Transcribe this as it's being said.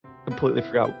completely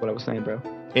forgot what I was saying, bro.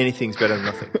 Anything's better than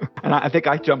nothing. And I think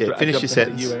I jumped. Yeah, finish your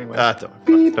sentence. You anyway.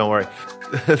 Don't worry.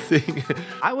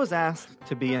 I was asked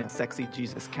to be in a Sexy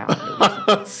Jesus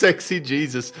calendar. Sexy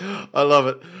Jesus. I love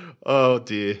it. Oh,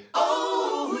 dear.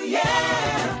 Oh,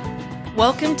 yeah.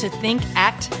 Welcome to Think,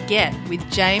 Act, Get with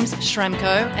James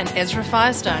Schramko and Ezra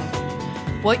Firestone.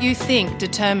 What you think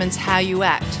determines how you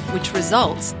act, which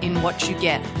results in what you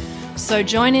get. So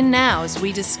join in now as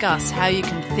we discuss how you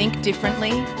can think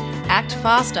differently, act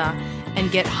faster, and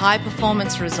get high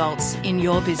performance results in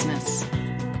your business.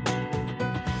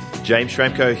 James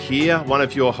Schramko here, one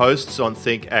of your hosts on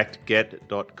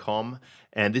thinkactget.com.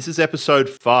 And this is episode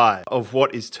 5 of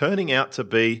what is turning out to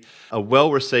be a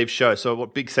well-received show. So a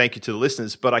big thank you to the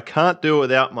listeners, but I can't do it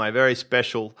without my very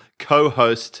special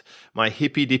co-host, my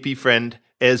hippy-dippy friend,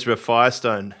 Ezra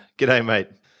Firestone. G'day, mate.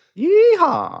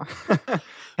 Yeehaw.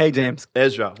 Hey, James.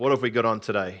 Ezra, what have we got on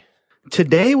today?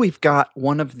 Today we've got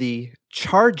one of the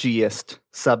chargiest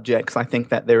subjects I think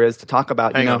that there is to talk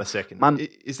about. Hang on a second.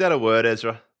 Is that a word,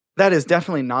 Ezra? That is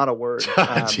definitely not a word.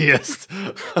 Chargiest.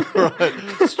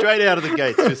 Right. Straight out of the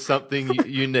gates with something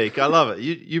unique. I love it.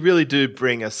 You really do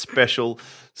bring a special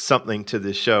something to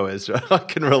this show, Ezra. I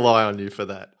can rely on you for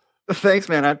that. Thanks,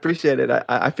 man. I appreciate it.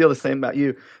 I feel the same about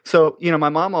you. So, my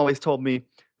mom always told me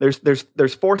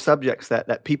there's 4 subjects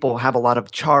that people have a lot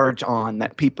of charge on,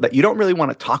 that you don't really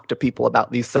want to talk to people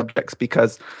about these subjects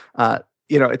because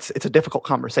it's a difficult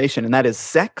conversation, and that is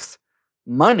sex,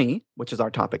 money, which is our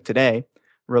topic today,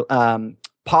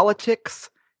 politics,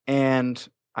 and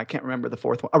I can't remember the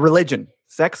fourth one. Religion.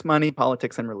 Sex, money,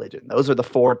 politics, and religion. Those are the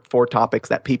four topics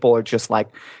that people are just like,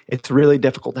 it's really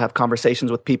difficult to have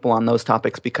conversations with people on those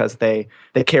topics because they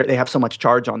have so much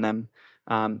charge on them.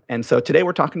 And so today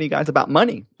we're talking to you guys about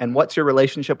money and what's your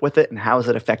relationship with it and how is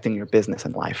it affecting your business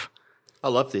and life. I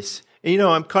love this. And,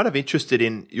 I'm kind of interested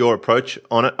in your approach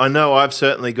on it. I know I've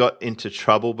certainly got into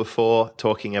trouble before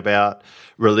talking about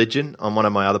religion on one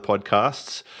of my other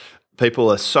podcasts.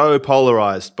 People are so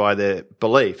polarized by their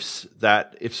beliefs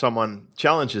that if someone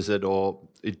challenges it or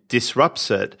it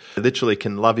disrupts it, they literally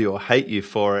can love you or hate you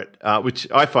for it, which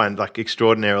I find like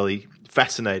extraordinarily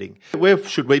fascinating. Where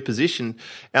should we position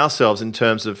ourselves in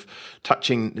terms of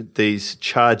touching these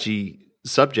chargy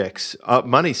subjects?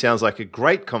 Money sounds like a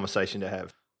great conversation to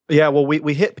have. Yeah, well,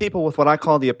 we hit people with what I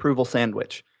call the approval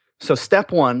sandwich. So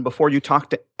step 1, before you talk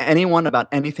to anyone about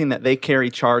anything that they carry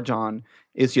charge on,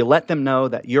 is you let them know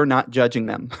that you're not judging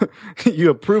them. You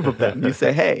approve of them. You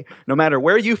say, hey, no matter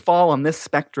where you fall on this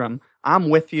spectrum, I'm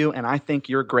with you and I think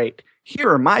you're great. Here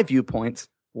are my viewpoints.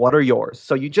 What are yours?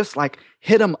 So you just like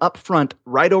hit them up front,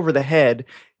 right over the head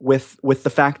with the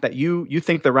fact that you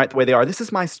think they're right the way they are. This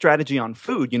is my strategy on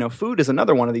food. Food is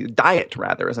another one of these, diet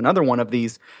rather, is another one of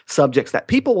these subjects that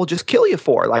people will just kill you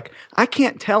for. Like, I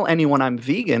can't tell anyone I'm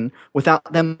vegan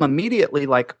without them immediately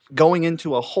like going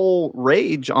into a whole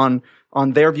rage on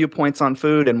their viewpoints on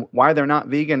food and why they're not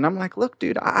vegan. And I'm like, look,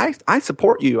 dude, I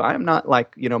support you. I'm not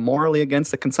like, morally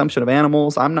against the consumption of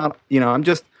animals. I'm not, I'm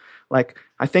just like,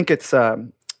 I think it's,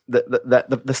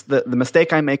 the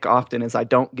mistake I make often is I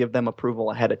don't give them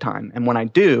approval ahead of time, and when I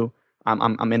do,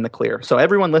 I'm in the clear. So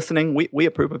everyone listening, we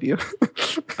approve of you.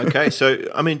 Okay, so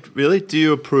really, do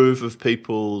you approve of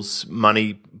people's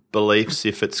money beliefs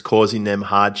if it's causing them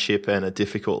hardship and a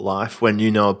difficult life when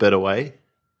you know a better way?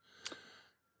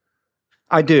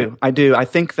 I do. I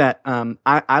think that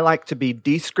I like to be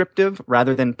descriptive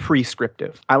rather than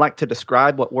prescriptive. I like to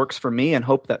describe what works for me and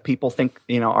hope that people think,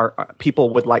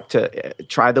 people would like to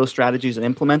try those strategies and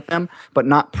implement them, but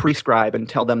not prescribe and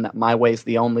tell them that my way is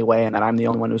the only way and that I'm the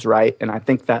only one who's right. And I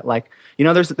think that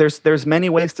there's many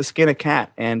ways to skin a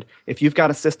cat. And if you've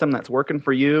got a system that's working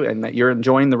for you and that you're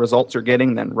enjoying the results you're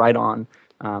getting, then right on.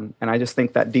 And I just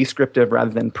think that descriptive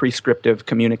rather than prescriptive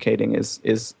communicating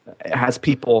has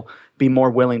people be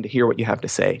more willing to hear what you have to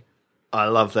say. I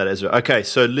love that, Ezra. Okay,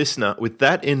 so listener, with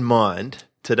that in mind,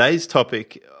 today's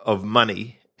topic of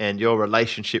money and your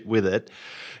relationship with it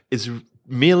is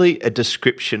merely a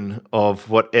description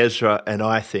of what Ezra and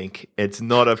I think. It's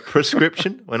not a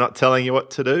prescription. We're not telling you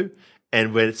what to do.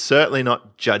 And we're certainly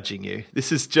not judging you.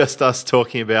 This is just us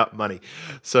talking about money.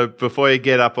 So before you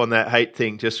get up on that hate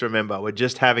thing, just remember, we're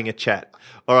just having a chat.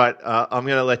 All right, I'm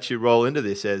going to let you roll into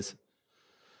this, Ez.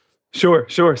 Sure.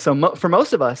 So for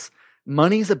most of us,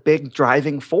 money's a big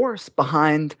driving force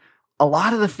behind a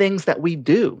lot of the things that we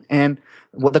do. And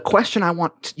the question I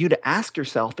want you to ask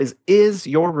yourself is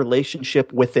your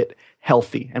relationship with it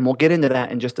healthy? And we'll get into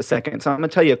that in just a second. So I'm going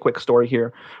to tell you a quick story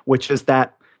here, which is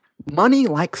that money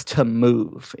likes to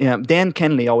move. Dan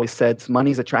Kennedy always says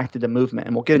money's attracted to movement,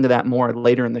 and we'll get into that more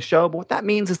later in the show. But what that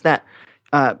means is that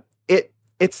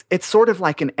it's sort of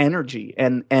like an energy,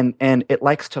 and it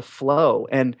likes to flow.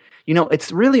 And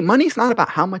it's really, money's not about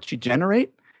how much you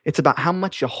generate, it's about how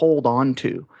much you hold on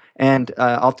to. And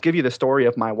I'll give you the story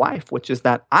of my wife, which is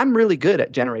that I'm really good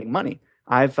at generating money.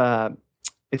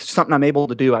 It's something I'm able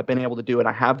to do. I've been able to do it.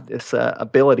 I have this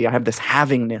ability. I have this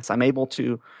havingness. I'm able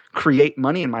to create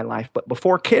money in my life. But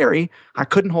before Carrie, I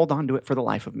couldn't hold on to it for the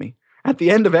life of me. At the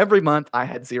end of every month, I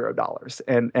had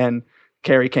 $0. And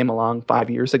Carrie came along 5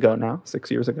 years ago now,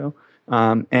 6 years ago.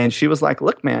 And she was like,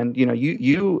 "Look, man,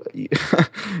 you've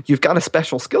got a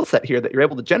special skill set here that you're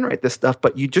able to generate this stuff,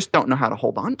 but you just don't know how to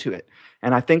hold on to it."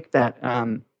 And I think that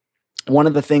one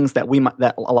of the things that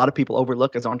that a lot of people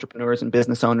overlook as entrepreneurs and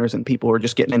business owners and people who are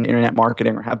just getting into internet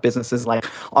marketing or have businesses, like,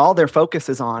 all their focus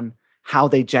is on how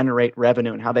they generate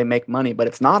revenue and how they make money, but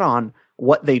it's not on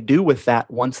what they do with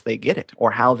that once they get it, or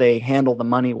how they handle the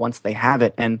money once they have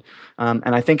it. And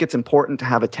I think it's important to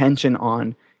have attention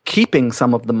on keeping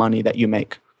some of the money that you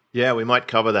make. Yeah, we might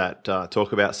cover that,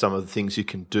 talk about some of the things you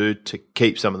can do to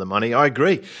keep some of the money. I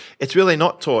agree. It's really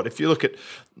not taught. If you look at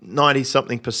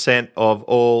 90-something% of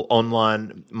all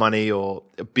online money or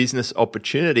business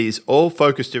opportunities, all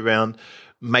focused around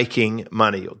making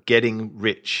money or getting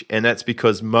rich. And that's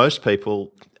because most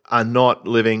people are not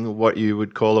living what you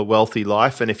would call a wealthy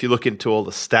life. And if you look into all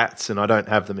the stats, and I don't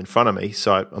have them in front of me,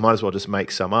 so I might as well just make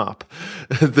some up,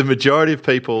 the majority of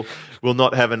people will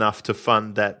not have enough to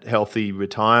fund that healthy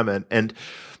retirement. And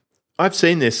I've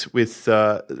seen this with,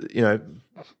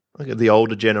 look at the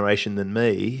older generation than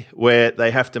me, where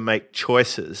they have to make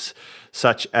choices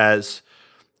such as,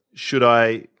 should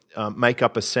I make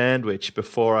up a sandwich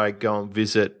before I go and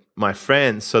visit my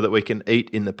friends so that we can eat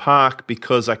in the park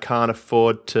because I can't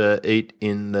afford to eat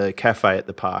in the cafe at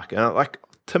the park? And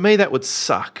to me, that would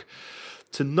suck.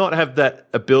 To not have that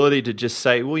ability to just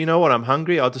say, well, you know what, I'm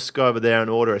hungry, I'll just go over there and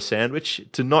order a sandwich.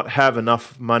 To not have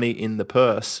enough money in the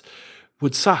purse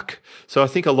would suck. So I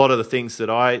think a lot of the things that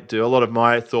I do, a lot of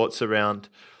my thoughts around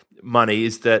money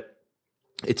is that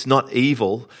it's not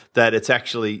evil, that it's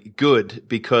actually good,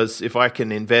 because if I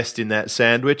can invest in that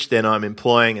sandwich, then I'm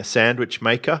employing a sandwich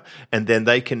maker and then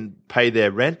they can pay their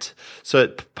rent. So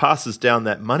it passes down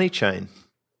that money chain.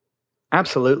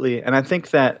 Absolutely. And I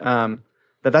think that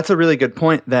that's a really good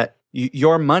point, that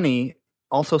your money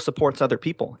also supports other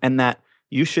people, and that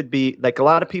you should be, like, a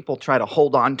lot of people try to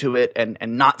hold on to it and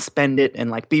not spend it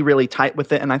and like be really tight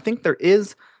with it. And I think there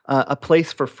is a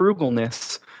place for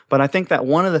frugalness. But I think that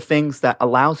one of the things that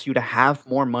allows you to have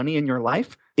more money in your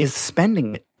life is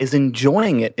spending it, is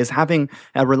enjoying it, is having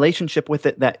a relationship with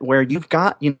it, that where you've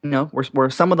got, where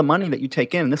some of the money that you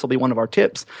take in, and this will be one of our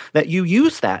tips, that you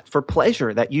use that for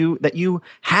pleasure, that you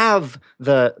have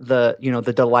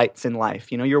the delights in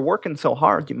life. You're working so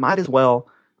hard, you might as well,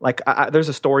 like, there's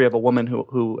a story of a woman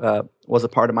who was a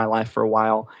part of my life for a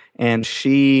while, and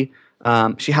she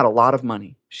had a lot of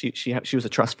money. She was a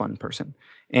trust fund person.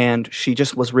 And she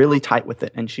just was really tight with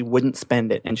it, and she wouldn't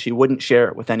spend it, and she wouldn't share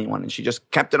it with anyone, and she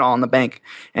just kept it all in the bank.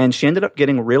 And she ended up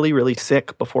getting really, really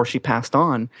sick before she passed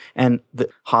on, and the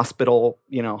hospital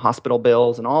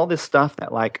bills and all this stuff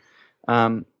that, like,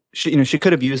 she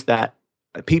could have used that.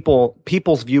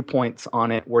 People's viewpoints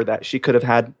on it were that she could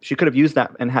have used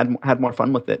that and had more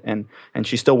fun with it, and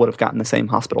she still would have gotten the same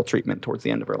hospital treatment towards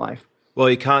the end of her life. Well,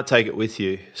 you can't take it with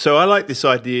you. So I like this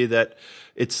idea that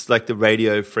it's like the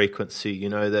radio frequency,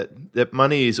 that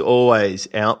money is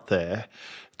always out there,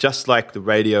 just like the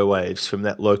radio waves from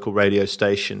that local radio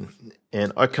station.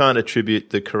 And I can't attribute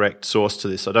the correct source to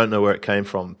this. I don't know where it came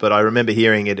from, but I remember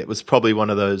hearing it. It was probably one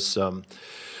of those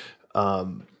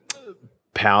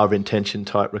power of intention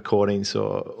type recordings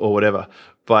or whatever.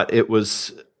 But it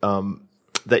was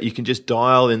that you can just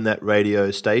dial in that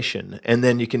radio station and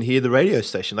then you can hear the radio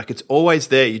station. Like, it's always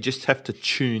there. You just have to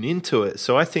tune into it.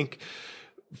 So I think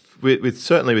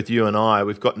certainly with you and I,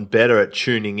 we've gotten better at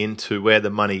tuning into where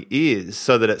the money is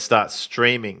so that it starts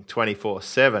streaming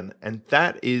 24/7. And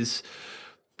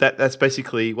that's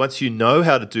basically, once you know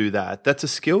how to do that, that's a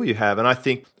skill you have. And I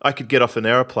think I could get off an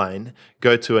airplane,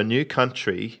 go to a new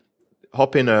country,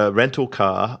 hop in a rental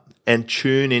car and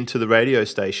tune into the radio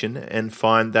station and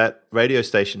find that radio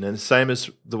station. And the same as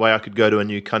the way I could go to a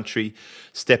new country,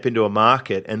 step into a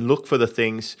market and look for the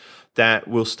things that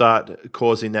will start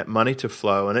causing that money to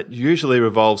flow. And it usually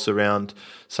revolves around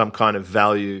some kind of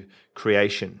value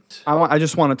creation. I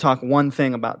just want to talk one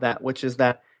thing about that, which is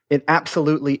that it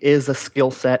absolutely is a skill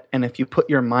set. And if you put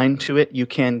your mind to it, you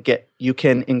can get you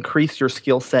can increase your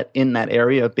skill set in that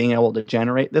area of being able to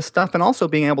generate this stuff and also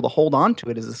being able to hold on to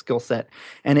it as a skill set.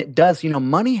 And it does,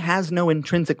 money has no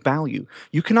intrinsic value.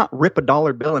 You cannot rip a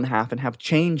dollar bill in half and have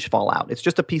change fall out. It's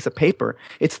just a piece of paper.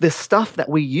 It's this stuff that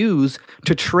we use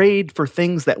to trade for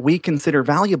things that we consider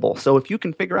valuable. So if you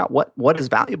can figure out what is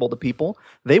valuable to people,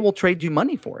 they will trade you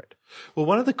money for it. Well,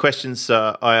 one of the questions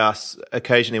I ask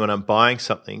occasionally when I'm buying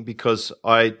something, because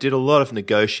I did a lot of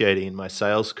negotiating in my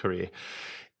sales career,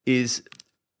 is,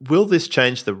 will this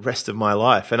change the rest of my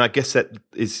life? And I guess that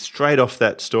is straight off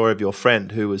that story of your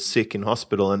friend who was sick in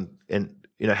hospital and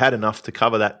had enough to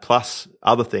cover that plus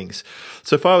other things.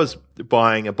 So if I was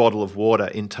buying a bottle of water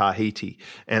in Tahiti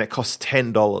and it costs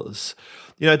 $10,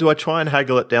 do I try and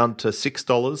haggle it down to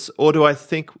 $6, or do I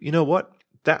think, what,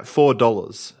 that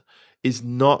 $4 is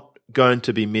not going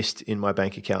to be missed in my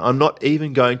bank account? I'm not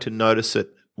even going to notice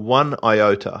it one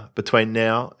iota between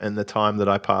now and the time that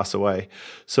I pass away.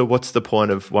 So what's the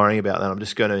point of worrying about that? I'm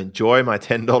just going to enjoy my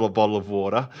 $10 bottle of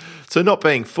water. So not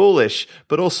being foolish,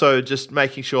 but also just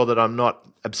making sure that I'm not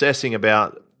obsessing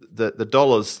about the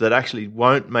dollars that actually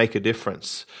won't make a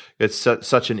difference. It's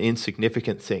such an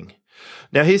insignificant thing.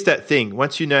 Now, here's that thing.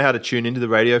 Once you know how to tune into the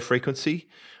radio frequency,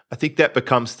 I think that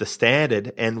becomes the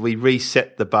standard, and we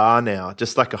reset the bar now,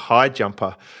 just like a high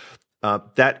jumper.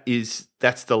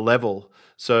 That's the level.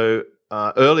 So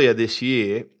earlier this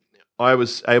year, I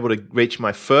was able to reach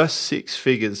my first 6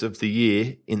 figures of the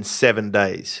year in 7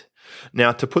 days.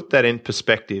 Now, to put that in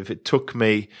perspective, it took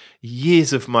me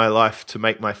years of my life to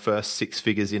make my first 6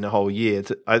 figures in a whole year.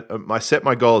 I set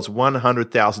my goal as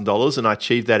 $100,000, and I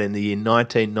achieved that in the year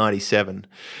 1997.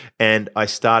 And I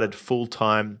started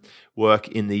full-time work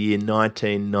in the year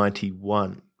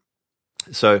 1991.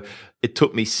 So it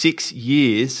took me 6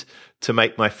 years to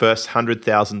make my first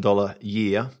 $100,000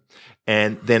 year.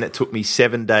 And then it took me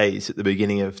 7 days at the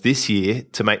beginning of this year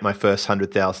to make my first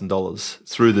 $100,000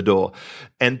 through the door.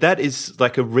 And that is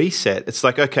like a reset. It's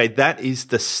like, okay, that is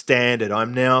the standard.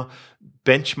 I'm now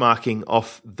benchmarking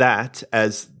off that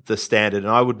as the standard.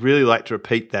 And I would really like to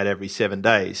repeat that every 7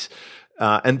 days.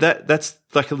 And that's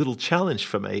like a little challenge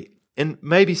for me. And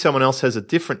maybe someone else has a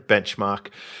different benchmark.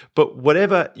 But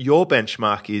whatever your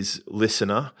benchmark is,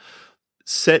 listener,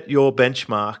 set your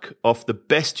benchmark off the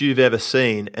best you've ever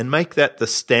seen and make that the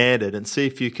standard, and see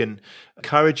if you can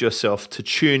encourage yourself to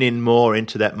tune in more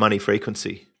into that money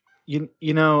frequency. You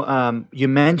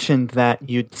mentioned that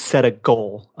you'd set a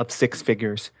goal of 6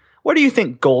 figures. Where do you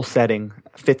think goal setting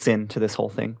fits into this whole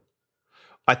thing?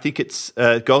 I think it's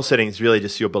goal setting is really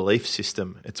just your belief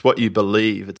system. It's what you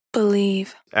believe.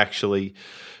 It's actually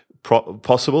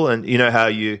possible, and you know how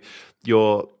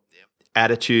your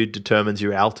attitude determines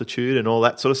your altitude and all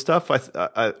that sort of stuff.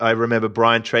 I remember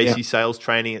Brian Tracy sales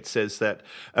training. It says that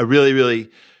a really, really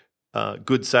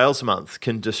good sales month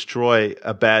can destroy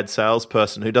a bad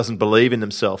salesperson who doesn't believe in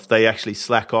themselves. They actually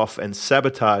slack off and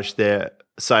sabotage their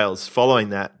sales following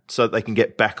that so that they can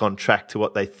get back on track to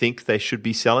what they think they should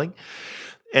be selling.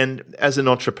 And as an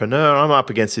entrepreneur, I'm up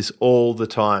against this all the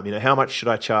time. How much should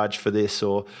I charge for this?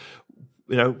 Or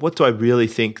what do I really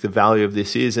think the value of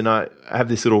this is? And I have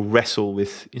this little wrestle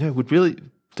with,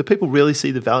 do people really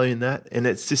see the value in that? And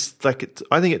it's just like,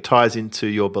 I think it ties into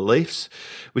your beliefs,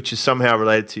 which is somehow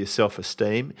related to your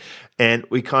self-esteem. And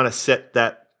we kind of set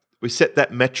that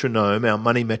metronome, our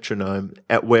money metronome,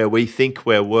 at where we think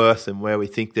we're worth and where we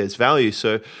think there's value.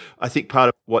 So I think part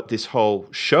of what this whole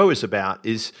show is about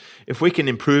is, if we can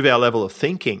improve our level of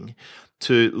thinking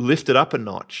to lift it up a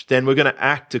notch, then we're going to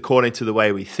act according to the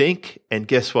way we think. And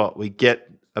guess what? We get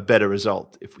a better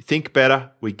result. If we think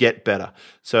better, we get better.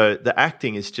 So the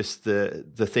acting is just the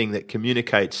thing that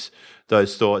communicates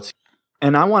those thoughts.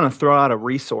 And I want to throw out a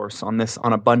resource on this,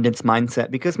 on abundance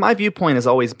mindset, because my viewpoint has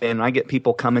always been, I get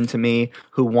people coming to me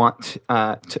who want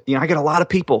I get a lot of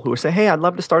people who say, hey, I'd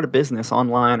love to start a business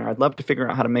online, or I'd love to figure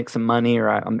out how to make some money, or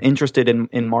I'm interested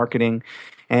in marketing,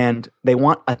 and they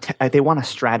want a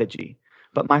strategy.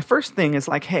 But my first thing is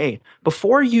like, hey,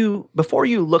 before you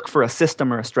look for a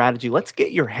system or a strategy, let's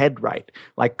get your head right.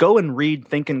 Like, go and read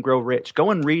Think and Grow Rich.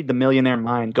 Go and read The Millionaire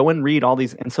Mind. Go and read all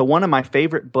these. And so one of my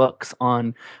favorite books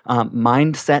on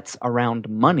mindsets around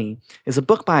money is a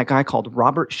book by a guy called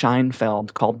Robert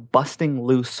Scheinfeld called Busting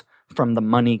Loose from the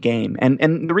Money Game. And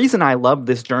the reason I love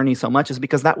this journey so much is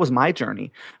because that was my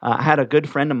journey. I had a good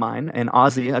friend of mine, an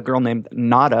Aussie, a girl named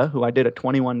Nada, who I did a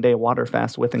 21-day water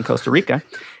fast with in Costa Rica.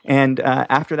 And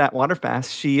after that water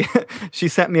fast, she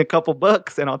sent me a couple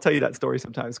books, and I'll tell you that story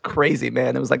sometimes. Crazy,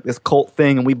 man. It was like this cult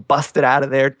thing, and we busted out of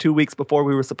there 2 weeks before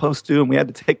we were supposed to, and we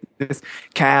had to take this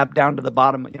cab down to the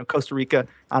bottom, Costa Rica,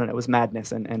 I don't know, it was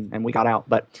madness, and we got out.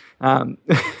 But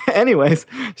anyways,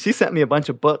 she sent me a bunch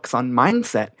of books on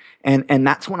mindset, and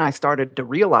that's when I started to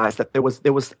realize that there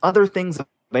was other things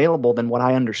available than what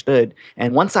I understood.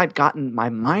 And once I'd gotten my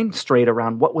mind straight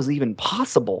around what was even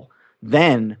possible,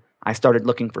 then I started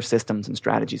looking for systems and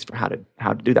strategies for how to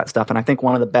do that stuff. And I think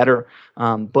one of the better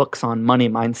books on money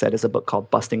mindset is a book called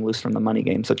Busting Loose from the Money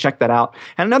Game. So check that out.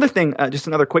 And another thing, just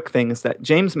another quick thing, is that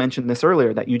James mentioned this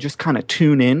earlier, that you just kind of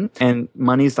tune in, and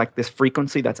money's like this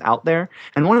frequency that's out there.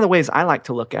 And one of the ways I like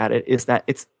to look at it is that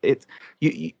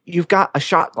you've got a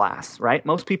shot glass, right?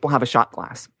 Most people have a shot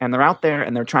glass, and they're out there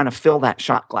and they're trying to fill that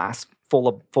shot glass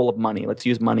full of money. Let's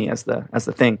use money as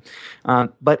the thing.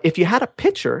 But if you had a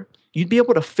pitcher, you'd be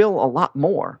able to fill a lot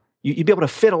more. You'd be able to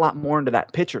fit a lot more into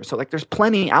that pitcher. So like there's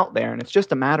plenty out there, and it's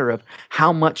just a matter of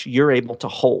how much you're able to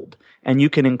hold. And you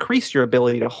can increase your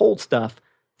ability to hold stuff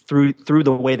through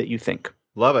the way that you think.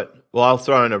 Love it. Well, I'll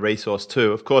throw in a resource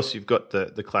too. Of course, you've got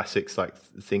the classics like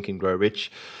Think and Grow Rich,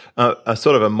 a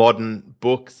sort of a modern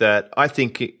book that I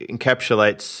think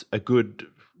encapsulates a good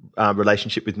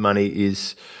relationship with money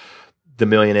is The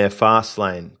Millionaire Fast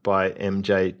Lane by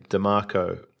MJ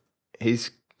DeMarco.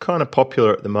 He's kind of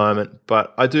popular at the moment,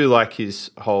 but I do like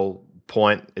his whole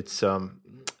point. It's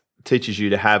teaches you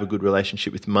to have a good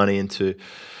relationship with money and to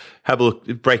have a look.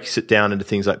 It breaks it down into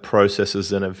things like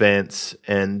processes and events,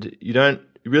 and you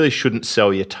really shouldn't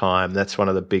sell your time. That's one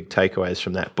of the big takeaways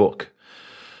from that book.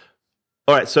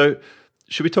 All right, so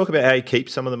should we talk about how you keep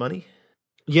some of the money?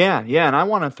 Yeah, and I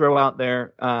want to throw out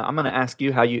there. I'm going to ask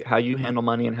you how you handle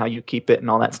money and how you keep it and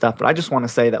all that stuff. But I just want to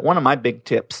say that one of my big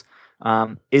tips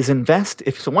is invest.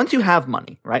 So once you have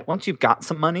money, right? Once you've got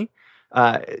some money,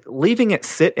 leaving it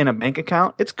sit in a bank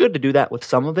account, it's good to do that with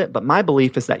some of it. But my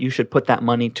belief is that you should put that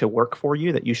money to work for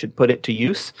you, that you should put it to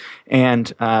use.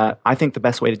 And I think the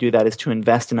best way to do that is to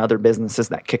invest in other businesses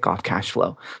that kick off cash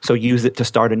flow. So use it to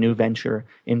start a new venture,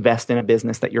 invest in a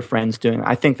business that your friend's doing.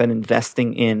 I think that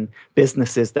investing in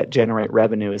businesses that generate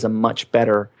revenue is a much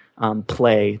better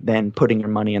play than putting your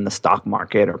money in the stock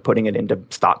market or putting it into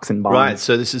stocks and bonds. Right.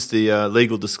 So this is the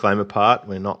legal disclaimer part.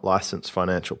 We're not licensed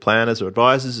financial planners or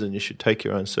advisors, and you should take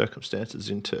your own circumstances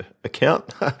into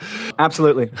account.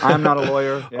 Absolutely. I'm not a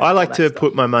lawyer. Yeah, I like to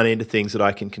put my money into things that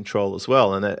I can control as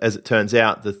well. And as it turns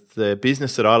out, the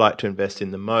business that I like to invest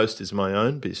in the most is my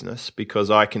own business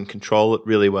because I can control it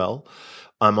really well.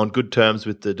 I'm on good terms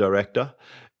with the director,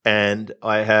 and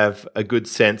I have a good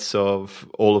sense of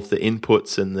all of the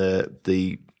inputs and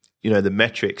the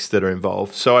metrics that are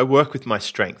involved. So I work with my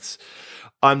strengths.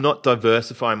 I'm not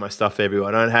diversifying my stuff everywhere.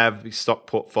 I don't have stock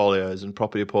portfolios and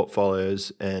property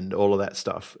portfolios and all of that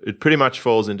stuff. It pretty much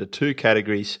falls into two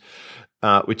categories,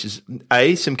 which is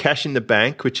A, some cash in the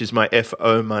bank, which is my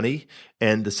FO money,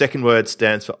 and the second word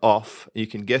stands for off. You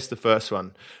can guess the first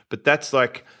one, but that's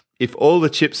like, if all the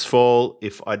chips fall,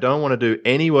 if I don't want to do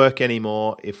any work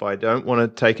anymore, if I don't want to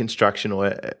take instruction or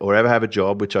ever have a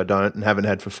job, which I don't and haven't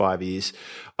had for 5 years,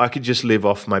 I could just live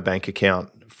off my bank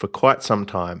account for quite some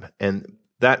time. And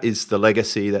that is the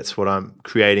legacy. That's what I'm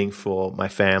creating for my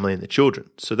family and the children.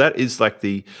 So that is like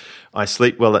I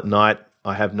sleep well at night,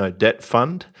 I have no debt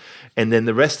fund. And then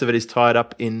the rest of it is tied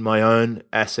up in my own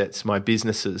assets, my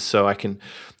businesses. So I can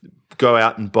go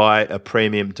out and buy a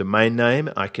premium domain name.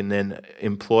 I can then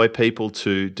employ people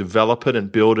to develop it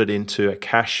and build it into a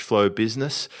cash flow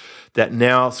business that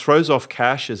now throws off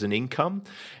cash as an income,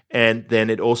 and then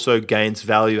it also gains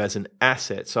value as an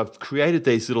asset. So I've created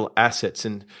these little assets,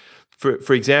 and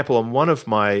for example, on one of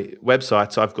my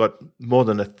websites, I've got more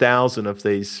than 1,000 of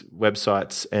these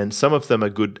websites, and some of them are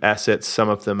good assets, some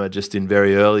of them are just in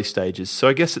very early stages. So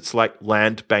I guess it's like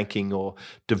land banking or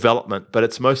development, but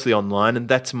it's mostly online, and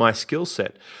that's my skill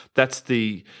set. That's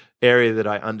the area that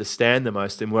I understand the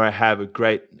most and where I have a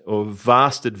great or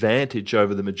vast advantage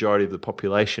over the majority of the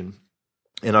population.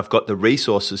 And I've got the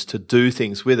resources to do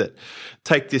things with it.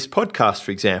 Take this podcast,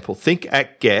 for example. Think,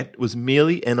 Act, Get was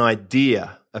merely an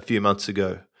idea a few months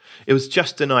ago. It was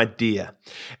just an idea.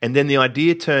 And then the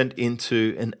idea turned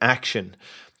into an action.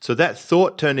 So that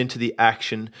thought turned into the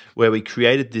action where we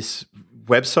created this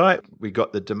website. We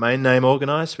got the domain name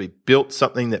organized. We built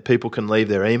something that people can leave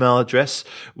their email address.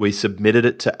 We submitted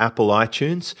it to Apple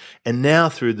iTunes. And now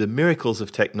through the miracles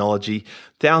of technology,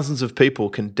 thousands of people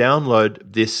can download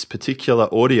this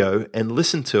particular audio and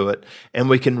listen to it, and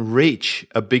we can reach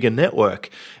a bigger network.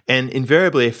 And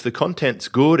invariably, if the content's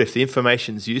good, if the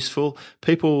information's useful,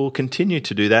 people will continue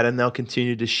to do that, and they'll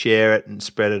continue to share it and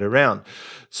spread it around.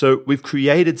 So we've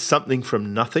created something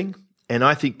from nothing, and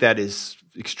I think that is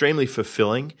extremely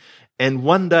fulfilling. And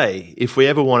one day, if we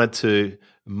ever wanted to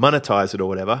monetize it or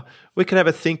whatever, we could have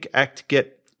a Think, Act,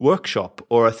 Get workshop,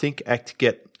 or a Think Act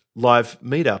Get live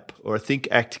meetup, or a Think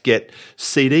Act Get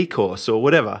CD course, or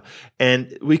whatever.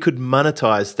 And we could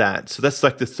monetize that. So that's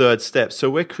like the third step. So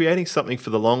we're creating something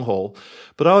for the long haul,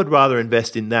 but I would rather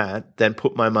invest in that than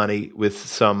put my money with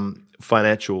some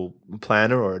financial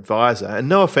planner or advisor. And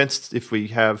no offense if we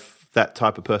have that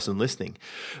type of person listening,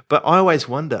 but I always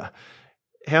wonder,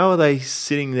 how are they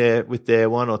sitting there with their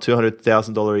 $100,000 or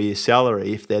 $200,000 a year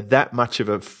salary if they're that much of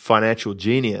a financial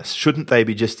genius? Shouldn't they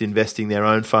be just investing their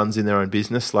own funds in their own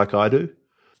business like I do?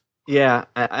 Yeah,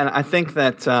 and I think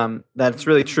that that's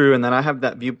really true, and that I have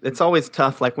that view. It's always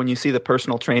tough, like when you see the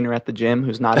personal trainer at the gym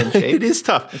who's not in shape. It is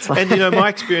tough. It's like And my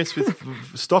experience with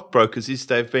stockbrokers is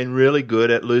they've been really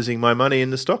good at losing my money in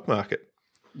the stock market.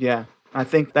 Yeah, I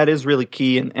think that is really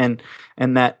key, and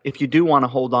that if you do want to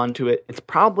hold on to it,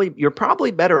 you're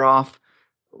probably better off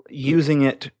using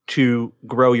it to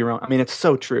grow your own. I mean, it's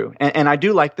so true. And I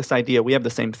do like this idea. We have the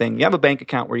same thing. You have a bank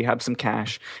account where you have some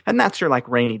cash, and that's your like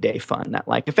rainy day fund. That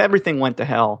like if everything went to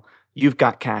hell, you've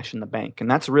got cash in the bank, and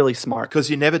that's really smart. Because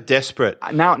you're never desperate.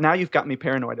 Now you've got me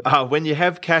paranoid about it. When you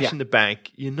have cash in the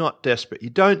bank, you're not desperate. You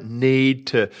don't need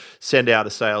to send out a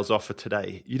sales offer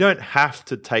today. You don't have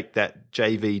to take that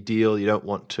JV deal you don't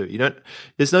want to.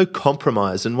 There's no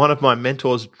compromise. And one of my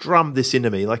mentors drummed this into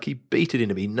me, like he beat it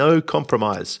into me. No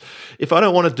compromise. If I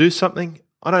don't want to do something,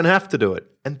 I don't have to do it.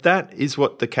 And that is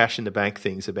what the cash in the bank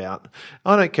thing's about.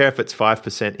 I don't care if it's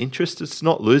 5% interest. It's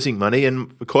not losing money.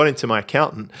 And according to my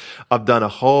accountant, I've done a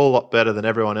whole lot better than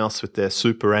everyone else with their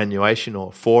superannuation or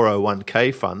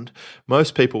 401k fund.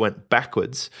 Most people went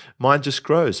backwards. Mine just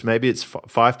grows. Maybe it's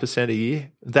 5% a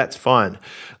year. That's fine.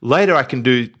 Later, I can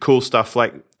do cool stuff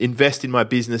like invest in my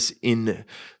business in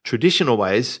traditional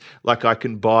ways, like I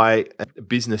can buy a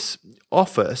business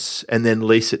office and then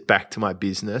lease it back to my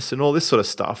business and all this sort of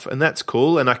stuff. And that's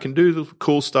cool. And I can do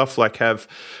cool stuff like have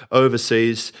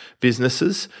overseas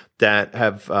businesses that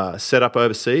have set up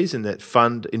overseas and that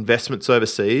fund investments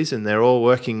overseas, and they're all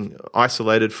working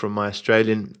isolated from my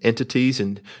Australian entities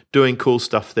and doing cool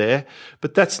stuff there.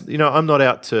 But that's, I'm not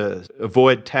out to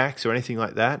avoid tax or anything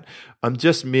like that. I'm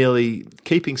just merely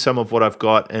keeping some of what I've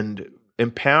got and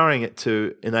empowering it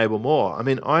to enable more. I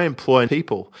mean, I employ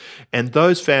people, and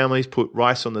those families put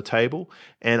rice on the table,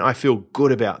 and I feel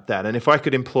good about that. And if I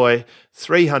could employ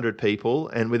 300 people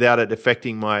and without it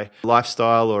affecting my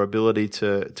lifestyle or ability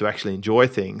to actually enjoy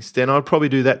things, then I'd probably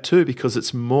do that too, because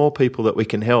it's more people that we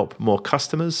can help, more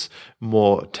customers,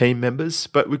 more team members.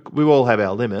 But we all have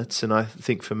our limits, and I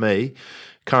think for me,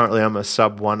 currently, I'm a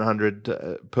sub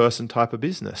 100 person type of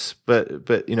business, but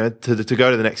to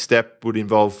go to the next step would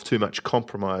involve too much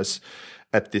compromise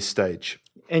at this stage.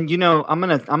 And I'm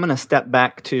gonna step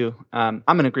back to I'm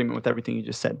in agreement with everything you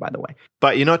just said, by the way.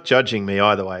 But you're not judging me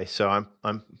either way, so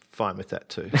I'm fine with that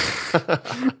too.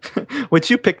 Which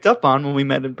you picked up on when we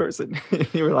met in person.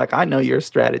 You were like, I know your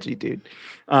strategy, dude.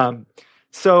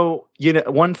 So,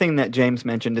 one thing that James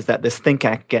mentioned is that this Think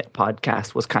Act Get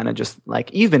podcast was kind of just like,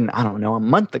 even, I don't know, a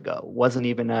month ago,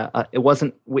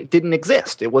 it didn't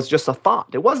exist. It was just a thought.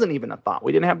 It wasn't even a thought.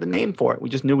 We didn't have the name for it. We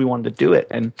just knew we wanted to do it.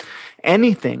 And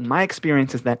my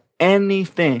experience is that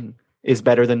anything is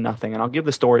better than nothing. And I'll give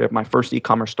the story of my first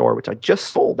e-commerce store, which I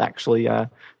just sold actually a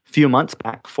few months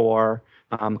back for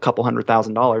a couple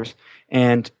 $100,000.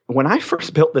 And when I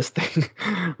first built this thing,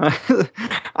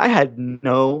 I had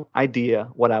no idea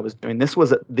what I was doing. This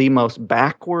was the most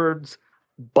backwards,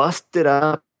 busted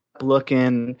up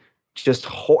looking,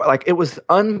 it was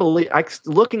unbelievable.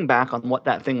 Looking back on what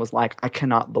that thing was like, I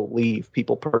cannot believe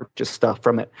people purchased stuff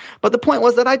from it. But the point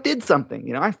was that I did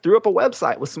something. I threw up a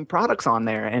website with some products on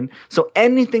there. And so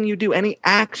anything you do, any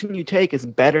action you take is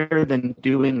better than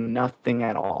doing nothing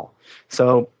at all.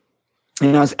 So,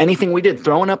 as anything we did,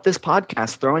 throwing up this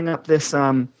podcast, throwing up this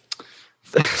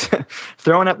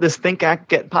Think Act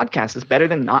Get podcast is better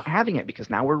than not having it, because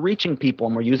now we're reaching people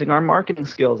and we're using our marketing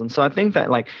skills. And so I think that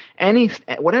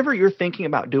whatever you're thinking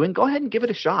about doing, go ahead and give it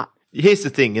a shot. Here's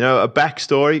the thing, a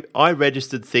backstory. I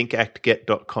registered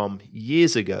thinkactget.com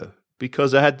years ago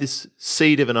because I had this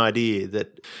seed of an idea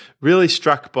that really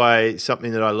struck by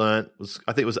something that I learned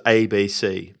I think it was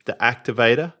ABC, the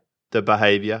activator, the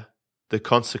behavior, the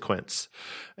consequence.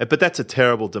 But that's a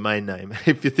terrible domain name.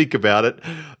 If you think about it,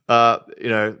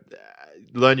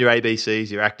 learn your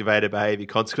ABCs, your activator, behavior,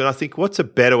 consequence. I think, what's a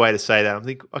better way to say that? I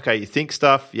think, okay, you think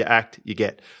stuff, you act, you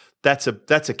get. That's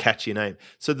a catchy name.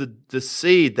 So the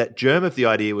seed, that germ of the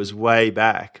idea was way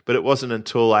back, but it wasn't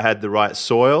until I had the right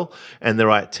soil and the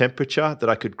right temperature that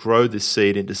I could grow this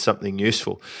seed into something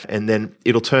useful. And then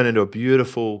it'll turn into a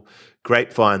beautiful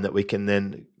grapevine that we can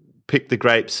then pick the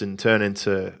grapes and turn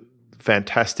into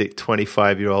fantastic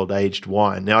 25-year-old aged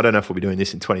wine. Now, I don't know if we'll be doing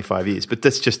this in 25 years, but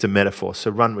that's just a metaphor.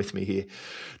 So run with me here.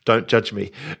 Don't judge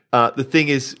me. The thing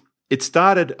is, it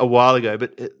started a while ago,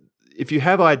 but if you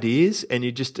have ideas and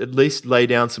you just at least lay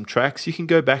down some tracks, you can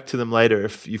go back to them later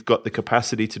if you've got the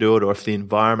capacity to do it or if the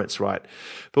environment's right.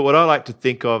 But what I like to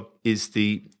think of is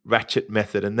the ratchet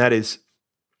method, and that is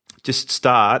just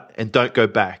start and don't go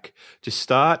back. Just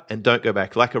start and don't go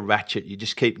back. Like a ratchet, you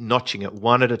just keep notching it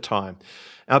one at a time.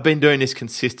 I've been doing this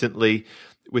consistently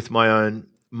with my own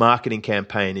marketing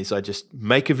campaign is I just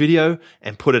make a video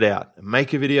and put it out,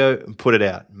 make a video and put it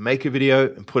out, make a video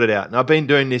and put it out. And I've been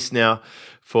doing this now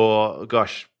for,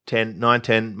 10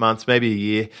 months, maybe a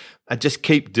year. I just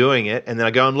keep doing it, and then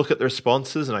I go and look at the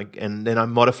responses, and then I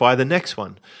modify the next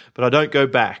one. But I don't go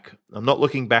back. I'm not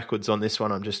looking backwards on this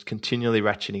one. I'm just continually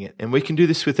ratcheting it. And we can do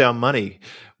this with our money.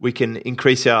 We can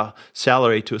increase our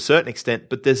salary to a certain extent,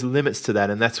 but there's limits to that,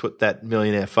 and that's what that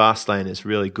Millionaire Fast Lane is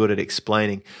really good at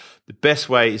explaining. The best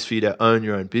way is for you to own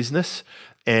your own business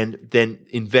and then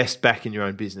invest back in your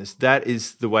own business. That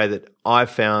is the way that I've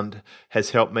found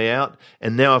has helped me out.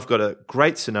 And now I've got a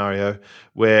great scenario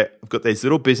where I've got these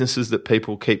little businesses that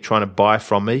people keep trying to buy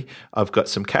from me. I've got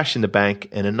some cash in the bank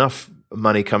and enough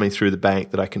money coming through the bank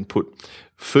that I can put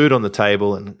food on the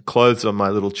table and clothes on my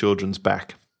little children's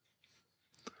back.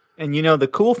 And the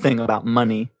cool thing about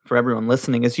money for everyone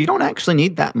listening is you don't actually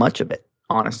need that much of it,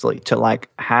 honestly, to like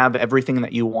have everything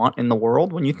that you want in the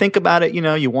world. When you think about it, you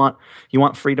want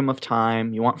freedom of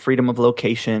time, you want freedom of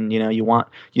location, you want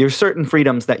your certain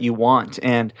freedoms that you want.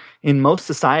 And in most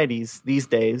societies these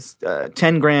days,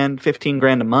 10 grand, 15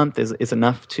 grand a month is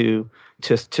enough to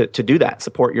do that,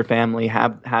 support your family,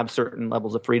 have certain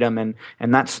levels of freedom.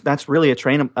 And that's really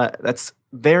that's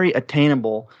very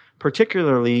attainable,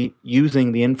 particularly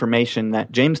using the information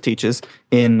that James teaches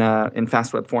in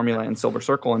Fast Web Formula and Silver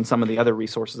Circle and some of the other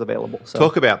resources available. So,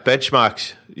 talk about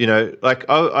benchmarks. Like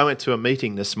I went to a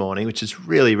meeting this morning, which is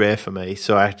really rare for me,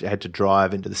 so I had to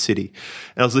drive into the city.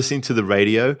 And I was listening to the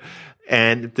radio,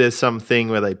 and there's something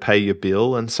where they pay your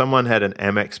bill, and someone had an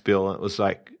Amex bill, and it was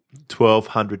like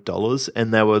 $1,200,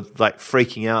 and they were like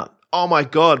freaking out. Oh my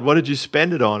God, what did you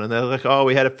spend it on? And they're like, oh,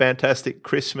 we had a fantastic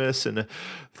Christmas and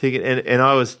and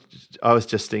I was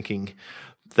just thinking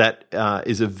that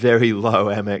is a very low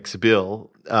Amex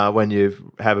bill when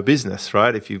you have a business,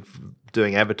 right? If you're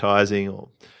doing advertising, or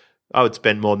I would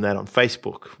spend more than that on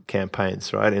Facebook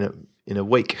campaigns, right? In a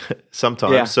week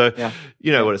sometimes. Yeah, so yeah.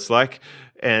 You know what it's like.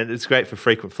 And it's great for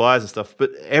frequent flyers and stuff,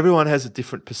 but everyone has a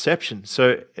different perception.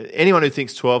 So anyone who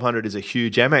thinks $1,200 is a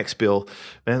huge Amex bill,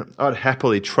 man, I'd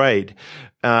happily trade.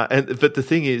 But the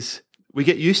thing is, we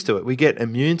get used to it. We get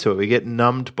immune to it. We get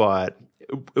numbed by it.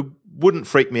 It wouldn't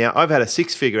freak me out. I've had a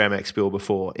 6-figure Amex bill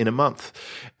before in a month,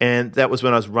 and that was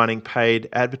when I was running paid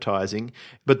advertising.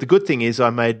 But the good thing is I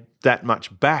made that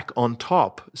much back on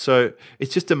top. So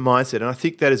it's just a mindset, and I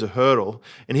think that is a hurdle.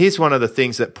 And here's one of the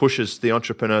things that pushes the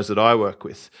entrepreneurs that I work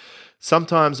with.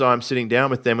 Sometimes I'm sitting down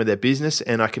with them with their business,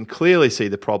 and I can clearly see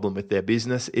the problem with their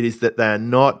business. It is that they are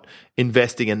not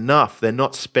investing enough. They're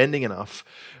not spending enough.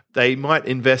 They might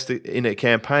invest in a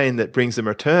campaign that brings them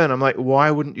return. I'm like,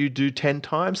 why wouldn't you do 10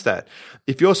 times that?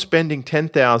 If you're spending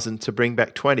 10,000 to bring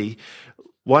back 20,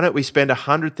 why don't we spend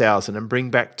 100,000 and bring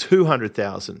back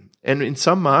 200,000? And in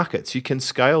some markets, you can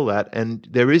scale that, and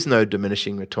there is no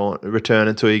diminishing return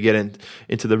until you get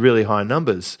into the really high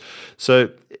numbers. So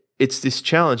it's this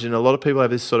challenge, and a lot of people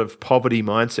have this sort of poverty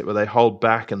mindset where they hold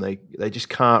back and they just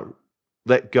can't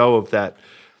let go of that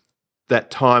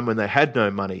time when they had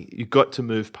no money. You've got to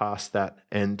move past that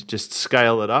and just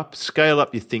scale it up. Scale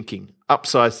up your thinking,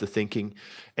 upsize the thinking,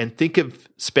 and think of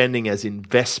spending as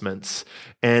investments.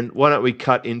 And why don't we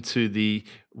cut into the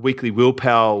weekly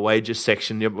willpower wages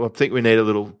section? I think we need a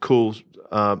little cool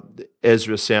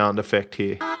Ezra sound effect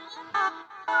here.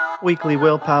 Weekly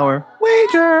willpower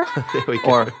wager. There we go.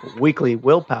 Or weekly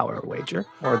willpower wager.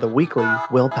 Or the weekly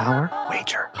willpower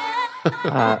wager.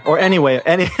 Or anyway,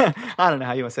 I don't know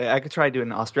how you want to say it. I could try doing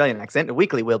an Australian accent. A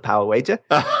weekly willpower wager.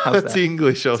 That's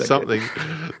English or something.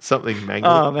 Something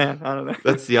mangled. Oh, man. I don't know.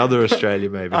 That's the other Australia,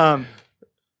 maybe.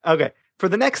 Okay. For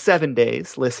the next 7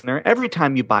 days, listener, every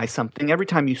time you buy something, every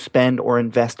time you spend or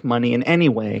invest money in any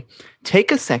way,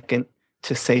 take a second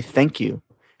to say thank you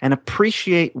and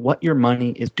appreciate what your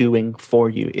money is doing for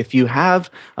you. If you have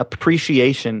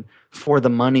appreciation for the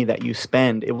money that you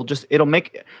spend, it'll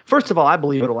make, first of all, I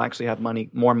believe it'll actually have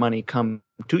more money come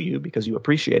to you because you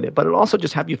appreciate it, but it'll also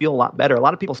just have you feel a lot better. A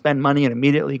lot of people spend money and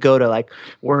immediately go to like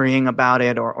worrying about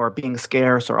it or being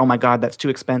scarce or, oh my God, that's too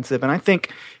expensive. And I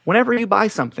think whenever you buy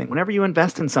something, whenever you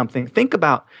invest in something, think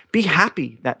about, be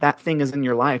happy that that thing is in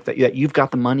your life, that you've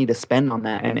got the money to spend on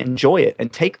that and enjoy it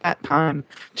and take that time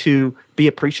to be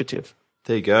appreciative.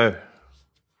 There you go.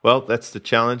 Well, that's the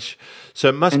challenge. So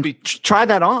it must be. Try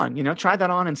that on, try that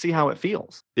on and see how it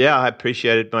feels. Yeah, I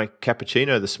appreciated my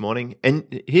cappuccino this morning.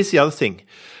 And here's the other thing.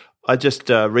 I just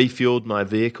refueled my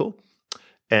vehicle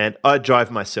and I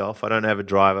drive myself. I don't have a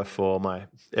driver for my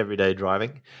everyday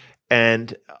driving.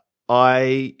 And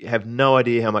I have no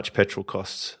idea how much petrol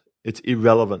costs. It's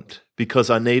irrelevant because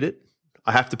I need it.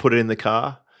 I have to put it in the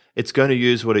car. It's going to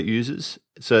use what it uses.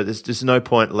 So there's no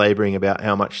point laboring about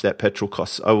how much that petrol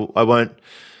costs. I won't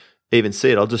even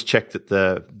see it. I'll just check that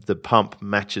the pump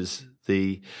matches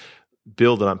the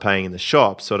bill that I'm paying in the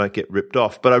shop so I don't get ripped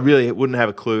off. But I really wouldn't have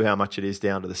a clue how much it is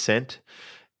down to the cent.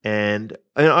 And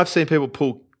I've seen people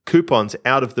pull coupons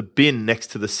out of the bin next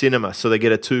to the cinema so they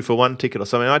get a 2-for-1 ticket or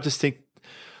something. I just think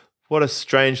what a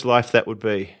strange life that would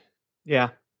be. Yeah,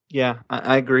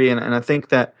 I agree. And I think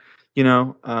that,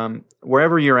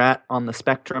 wherever you're at on the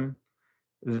spectrum,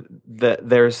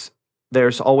 there's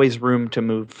always room to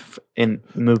move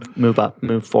up,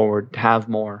 move forward, have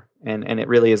more, and it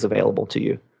really is available to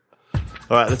you.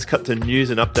 All right, let's cut to news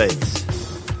and updates.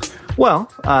 Well,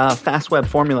 FastWeb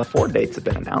Formula 4 dates have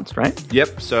been announced, right?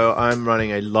 Yep. So I'm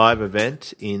running a live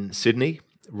event in Sydney,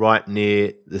 right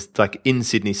near this, like in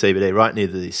Sydney CBD, right near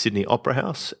the Sydney Opera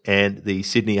House and the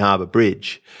Sydney Harbour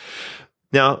Bridge.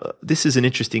 Now, this is an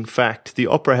interesting fact. The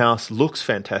Opera House looks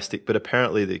fantastic, but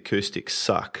apparently the acoustics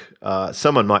suck.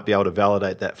 Someone might be able to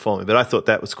validate that for me, but I thought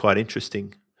that was quite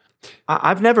interesting.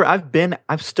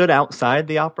 I've stood outside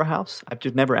the Opera House. I've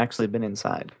just never actually been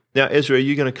inside. Now, Ezra, are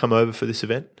you going to come over for this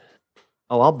event?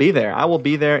 Oh, I'll be there. I will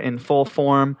be there in full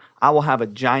form. I will have a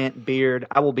giant beard.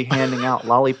 I will be handing out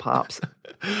lollipops.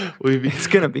 It's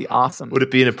going to be awesome. Would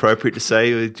it be inappropriate to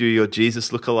say, do your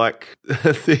Jesus lookalike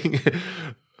thing?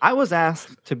 I was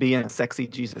asked to be in a Sexy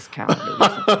Jesus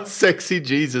calendar. Sexy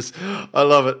Jesus. I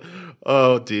love it.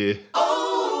 Oh, dear.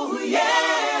 Oh,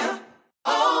 yeah.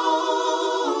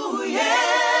 Oh,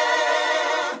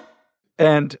 yeah.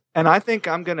 And I think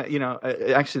I'm going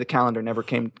to, actually the calendar never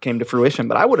came to fruition,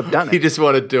 but I would have done it. You just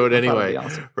want to do it anyway.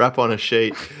 Awesome. Wrap on a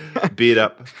sheet, beard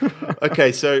up.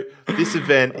 Okay, so this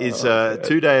event is a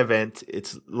 2-day event.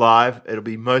 It's live. It'll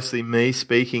be mostly me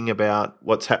speaking about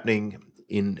what's happening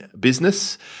in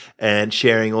business and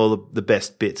sharing all the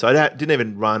best bits. I didn't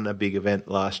even run a big event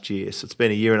last year, so it's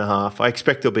been a year and a half. I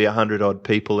expect there'll be 100-odd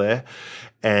people there.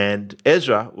 And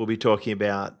Ezra will be talking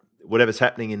about whatever's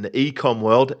happening in the e-com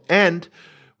world. And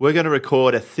we're going to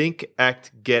record a Think,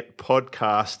 Act, Get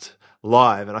podcast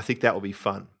live, and I think that will be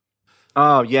fun.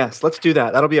 Oh, yes. Let's do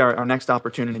that. That'll be our next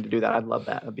opportunity to do that. I'd love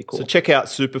that. That'd be cool. So check out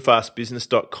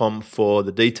superfastbusiness.com for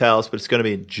the details, but it's going to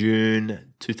be in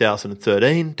June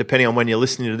 2013, depending on when you're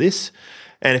listening to this.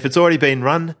 And if it's already been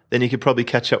run, then you could probably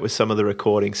catch up with some of the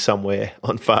recordings somewhere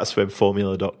on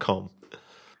fastwebformula.com.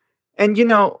 And,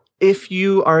 if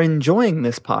you are enjoying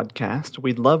this podcast,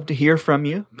 we'd love to hear from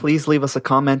you. Please leave us a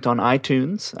comment on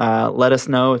iTunes. Let us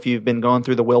know if you've been going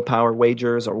through the willpower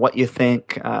wagers or what you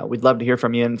think. We'd love to hear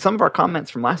from you. And some of our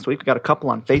comments from last week, we got a couple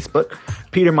on Facebook.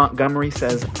 Peter Montgomery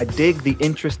says, I dig the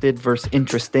interested versus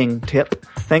interesting tip.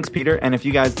 Thanks, Peter. And if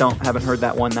you guys haven't heard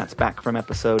that one, that's back from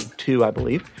episode 2, I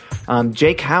believe.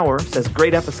 Jake Hauer says,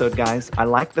 great episode, guys. I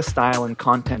like the style and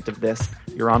content of this.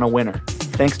 You're on a winner.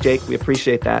 Thanks, Jake. We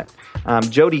appreciate that.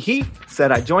 Jody Heath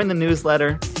said, I joined the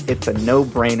newsletter. It's a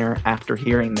no-brainer after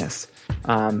hearing this.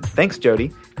 Thanks,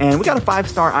 Jody. And we got a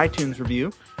 5-star iTunes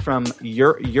review from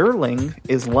Yearling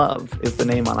is Love is the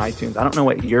name on iTunes. I don't know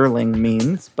what yearling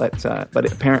means, but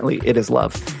apparently it is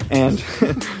love. And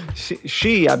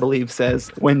she, I believe, says,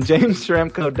 when James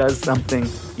Shremko does something,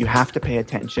 you have to pay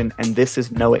attention, and this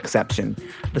is no exception.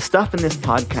 The stuff in this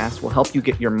podcast will help you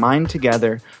get your mind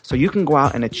together so you can go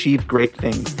out and achieve great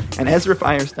things. And Ezra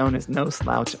Firestone is no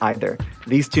slouch either.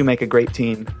 These two make a great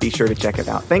team. Be sure to check it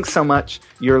out. Thanks so much,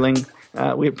 Yearling.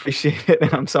 We appreciate it,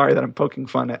 and I'm sorry that I'm poking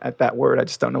fun at that word. I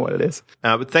just don't know what it is.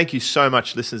 But thank you so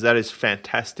much, listeners. That is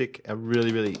fantastic. I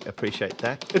really, really appreciate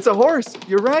that. It's a horse.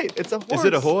 You're right. It's a horse. Is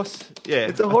it a horse? Yeah.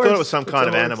 It's a horse. I thought it was some kind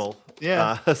of animal.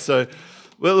 Yeah.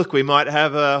 Well, look, we might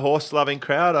have a horse-loving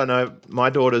crowd. I know my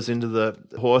daughter's into the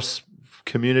horse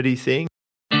community thing.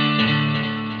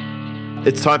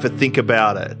 It's time for Think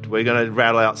About It. We're going to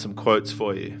rattle out some quotes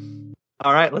for you.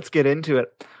 All right, let's get into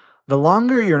it. The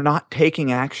longer you're not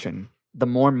taking action, the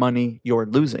more money you're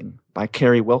losing, by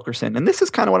Carrie Wilkerson. And this is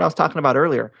kind of what I was talking about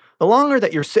earlier. the longer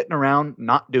that you're sitting around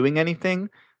not doing anything,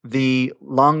 the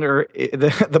longer,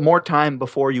 the more time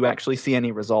before you actually see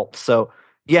any results. So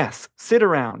yes, sit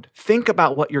around, think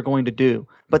about what you're going to do,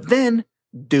 but then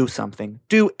do something,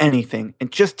 do anything,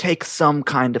 and just take some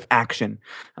kind of action.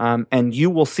 And you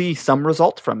will see some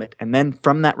result from it. And then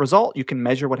from that result, you can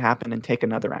measure what happened and take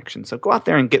another action. So go out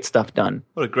there and get stuff done.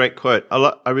 What a great quote.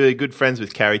 I'm really good friends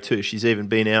with Carrie too. She's even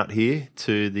been out here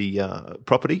to the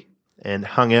property and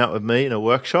hung out with me in a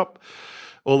workshop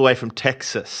all the way from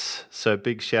Texas. So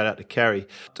big shout out to Carrie.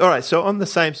 All right, so on the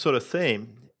same sort of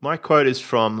theme, my quote is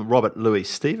from Robert Louis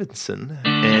Stevenson,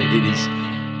 and it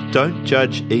is, "Don't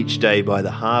judge each day by the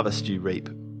harvest you reap,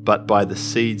 but by the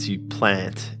seeds you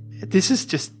plant." This is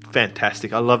just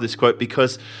fantastic. I love this quote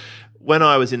because when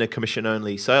I was in a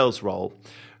commission-only sales role,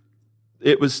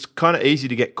 it was kind of easy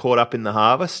to get caught up in the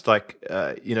harvest, like,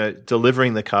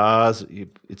 delivering the cars.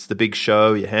 It's the big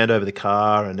show. You hand over the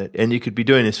car, and you could be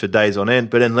doing this for days on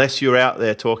end. But unless you're out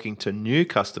there talking to new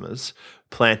customers,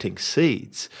 planting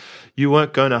seeds, you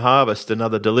weren't going to harvest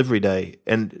another delivery day.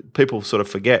 And people sort of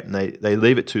forget, and they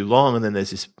leave it too long, and then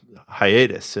there's this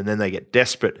hiatus, and then they get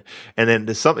desperate. And then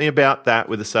there's something about that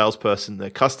with a salesperson. The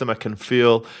customer can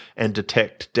feel and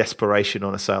detect desperation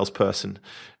on a salesperson,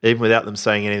 even without them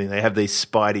saying anything. They have these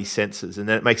spidey senses, and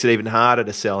then it makes it even harder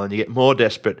to sell, and you get more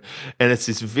desperate. And it's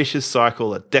this vicious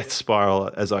cycle, a death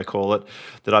spiral, as I call it,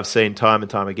 that I've seen time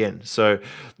and time again. So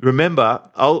remember,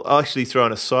 I'll actually throw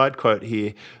in a side quote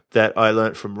here that I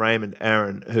learned from Raymond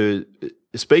Aaron, who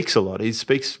speaks a lot. He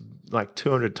speaks like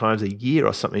 200 times a year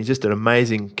or something. He's just an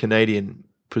amazing Canadian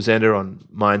presenter on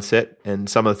mindset, and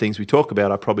some of the things we talk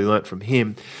about I probably learnt from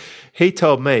him. He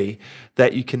told me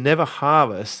that you can never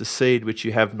harvest the seed which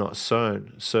you have not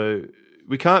sown. So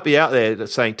we can't be out there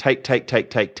saying take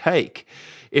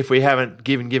if we haven't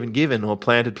given or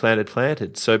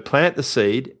planted. So plant the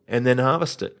seed and then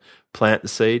harvest it. Plant the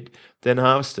seed, then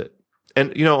harvest it.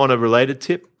 And, on a related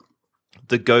tip,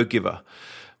 the Go-Giver,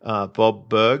 Bob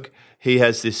Berg, he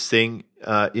has this thing,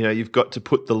 you've got to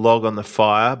put the log on the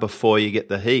fire before you get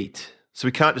the heat. So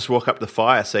we can't just walk up to the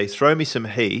fire, say, throw me some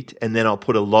heat, and then I'll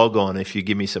put a log on if you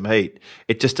give me some heat.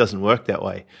 It just doesn't work that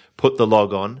way. Put the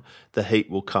log on, the heat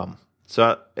will come.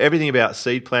 So everything about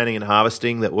seed planting and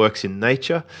harvesting that works in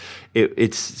nature,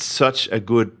 it's such a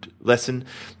good lesson.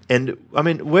 And,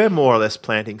 we're more or less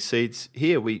planting seeds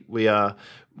here. We are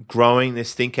growing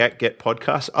this Think, Act, Get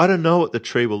podcast. I don't know what the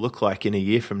tree will look like in a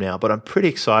year from now, but I'm pretty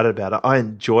excited about it. I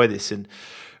enjoy this. And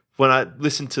when I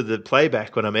listen to the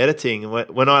playback, when I'm editing,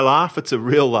 when I laugh, it's a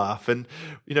real laugh. And,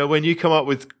 when you come up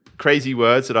with crazy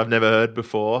words that I've never heard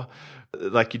before,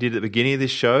 like you did at the beginning of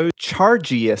this show,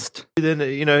 Chargiest. then,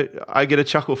 I get a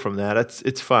chuckle from that.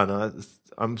 It's fun.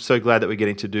 I'm so glad that we're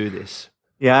getting to do this.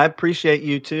 Yeah, I appreciate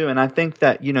you too, and I think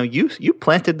that you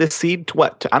planted this seed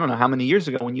I don't know how many years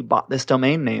ago when you bought this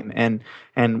domain name, and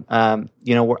I'm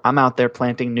out there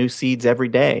planting new seeds every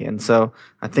day, and so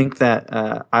I think that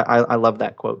I love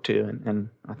that quote too, and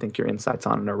I think your insights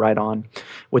on it are right on,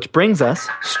 which brings us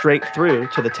straight through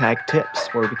to the tag tips,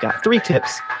 where we've got 3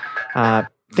 tips.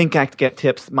 Think, Act, Get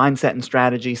tips, mindset and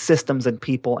strategy, systems and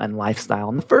people, and lifestyle.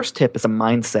 And the first tip is a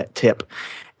mindset tip,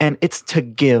 and it's to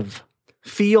give.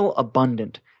 Feel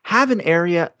abundant. Have an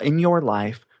area in your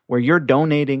life where you're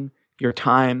donating your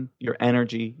time, your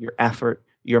energy, your effort,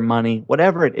 your money,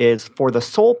 whatever it is, for the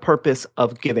sole purpose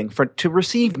of giving, to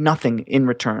receive nothing in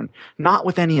return, not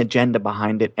with any agenda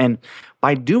behind it. And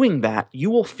by doing that, you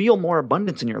will feel more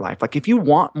abundance in your life. Like if you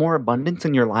want more abundance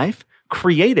in your life,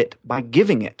 create it by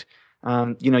giving it.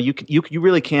 You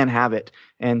really can have it.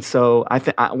 And so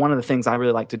one of the things I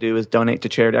really like to do is donate to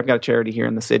charity. I've got a charity here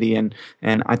in the city, and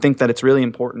I think that it's really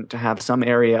important to have some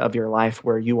area of your life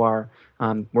where you are,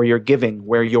 where you're giving,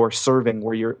 where you're serving,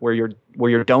 where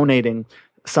you're donating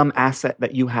some asset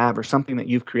that you have or something that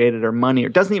you've created, or money, or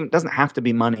doesn't have to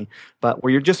be money, but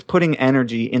where you're just putting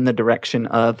energy in the direction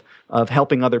of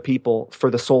helping other people for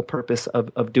the sole purpose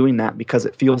of doing that because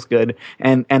it feels good.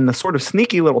 And the sort of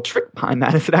sneaky little trick behind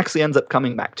that is it actually ends up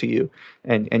coming back to you,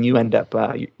 and you end up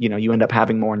you end up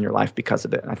having more in your life because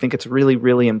of it. And I think it's really,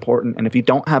 really important. And if you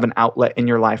don't have an outlet in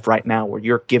your life right now where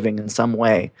you're giving in some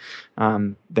way,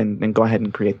 then go ahead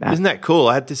and create that. Isn't that cool?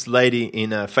 I had this lady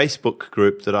in a Facebook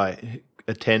group that I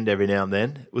attend every now and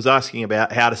then, was asking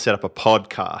about how to set up a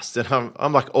podcast, and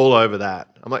I'm like all over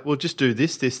that. I'm like, well, just do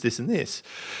this, and this,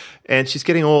 and she's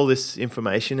getting all this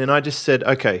information, and I just said,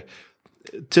 okay,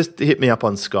 just hit me up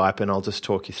on Skype and I'll just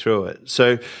talk you through it.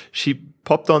 So she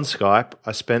popped on Skype.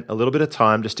 I spent a little bit of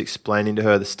time just explaining to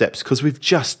her the steps, because we've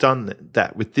just done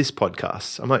that with this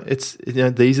podcast. I'm like,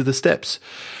 these are the steps,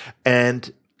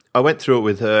 and I went through it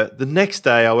with her. The next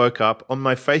day I woke up, on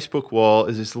my Facebook wall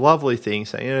is this lovely thing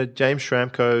saying, James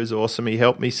Schramko is awesome. He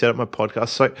helped me set up my podcast.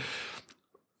 So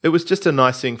it was just a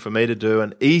nice thing for me to do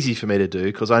and easy for me to do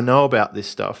because I know about this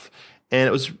stuff. And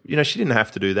it was, she didn't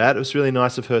have to do that. It was really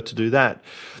nice of her to do that.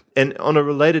 And on a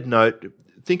related note,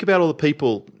 think about all the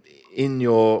people in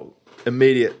your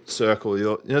immediate circle,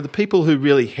 the people who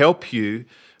really help you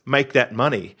make that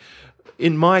money.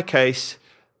 In my case,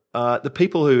 the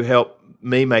people who help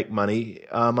me make money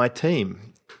are my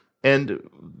team. And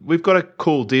we've got a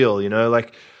cool deal,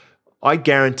 like I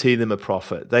guarantee them a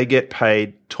profit. They get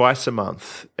paid twice a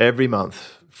month, every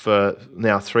month for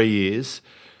now 3 years.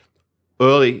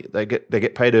 Early, they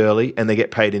get paid early and they get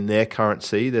paid in their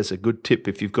currency. There's a good tip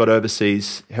if you've got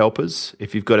overseas helpers,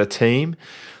 if you've got a team,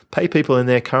 pay people in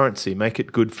their currency, make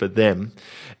it good for them.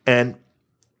 And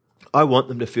I want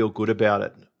them to feel good about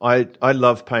it. I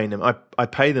love paying them. I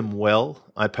pay them well.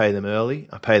 I pay them early.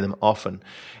 I pay them often.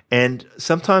 And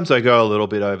sometimes I go a little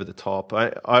bit over the top.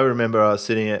 I remember I was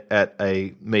sitting at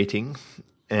a meeting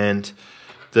and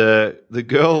the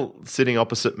girl sitting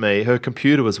opposite me, her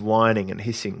computer was whining and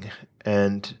hissing,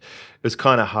 and it was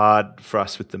kind of hard for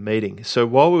us with the meeting. So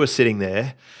while we were sitting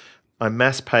there, I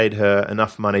mass paid her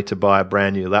enough money to buy a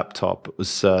brand new laptop. It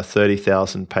was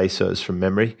 30,000 pesos from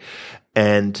memory.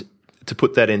 And to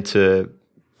put that into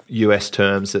US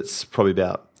terms, it's probably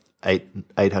about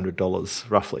 $800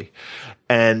 roughly.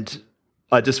 And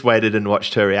I just waited and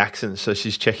watched her reaction. So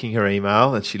she's checking her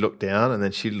email and she looked down and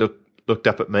then she looked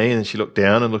up at me and then she looked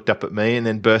down and looked up at me and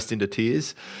then burst into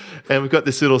tears. And we've got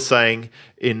this little saying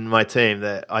in my team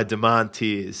that I demand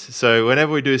tears. So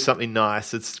whenever we do something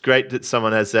nice, it's great that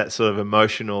someone has that sort of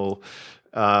emotional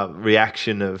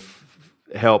reaction of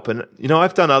help. And,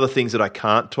 I've done other things that I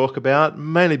can't talk about,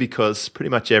 mainly because pretty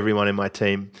much everyone in my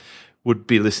team would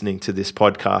be listening to this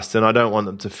podcast and I don't want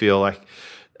them to feel like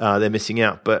they're missing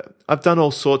out. But I've done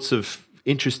all sorts of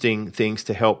interesting things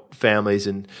to help families,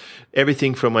 and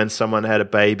everything from when someone had a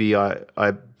baby,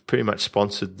 I pretty much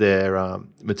sponsored their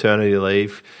maternity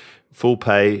leave, full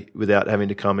pay without having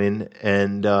to come in.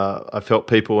 And I've helped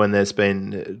people when there's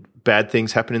been bad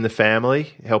things happen in the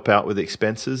family, help out with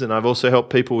expenses. And I've also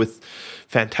helped people with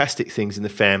fantastic things in the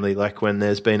family, like when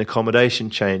there's been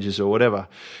accommodation changes or whatever.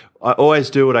 I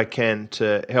always do what I can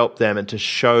to help them and to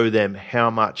show them how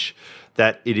much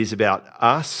that it is about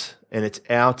us and it's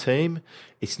our team.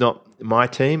 It's not my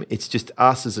team. It's just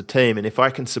us as a team. And if I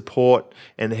can support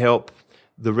and help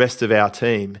the rest of our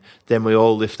team, then we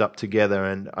all lift up together.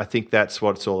 And I think that's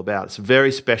what it's all about. It's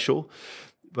very special.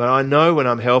 But I know when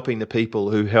I'm helping the people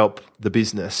who help the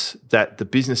business, that the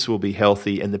business will be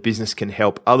healthy and the business can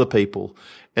help other people.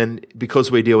 And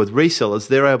because we deal with resellers,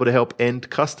 they're able to help end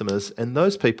customers, and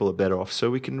those people are better off. So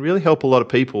we can really help a lot of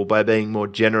people by being more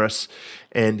generous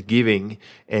and giving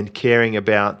and caring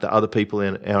about the other people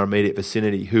in our immediate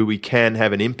vicinity who we can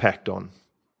have an impact on.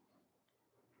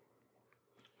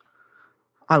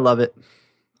 I love it.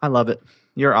 I love it.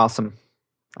 You're awesome.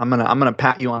 I'm gonna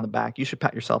pat you on the back. You should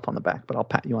pat yourself on the back, but I'll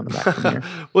pat you on the back from here.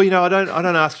 Well, I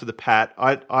don't ask for the pat.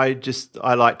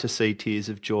 I like to see tears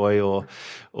of joy or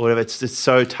whatever. It's just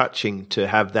so touching to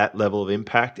have that level of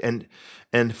impact, and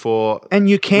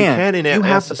you can in you have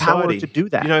our the power society to do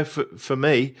that. For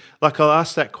me, like I'll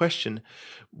ask that question: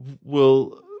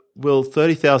 Will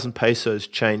 30,000 pesos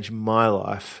change my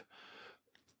life?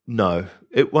 No,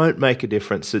 it won't make a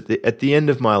difference. At the end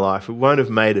of my life, it won't have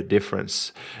made a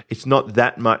difference. It's not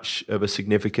that much of a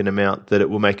significant amount that it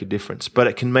will make a difference, but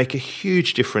it can make a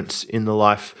huge difference in the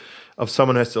life of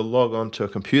someone who has to log on to a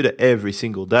computer every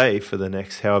single day for the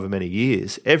next however many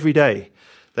years. Every day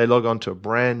they log on to a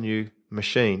brand new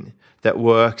machine that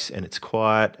works and it's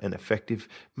quiet and effective.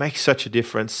 Makes such a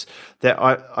difference that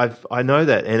I know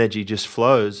that energy just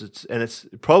flows. It's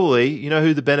probably,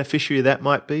 who the beneficiary of that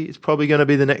might be? It's probably going to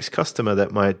be the next customer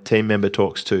that my team member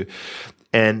talks to.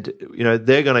 And,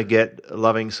 they're going to get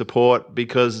loving support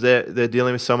because they're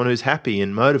dealing with someone who's happy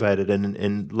and motivated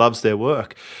and loves their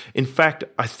work. In fact,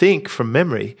 I think from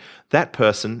memory, that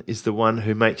person is the one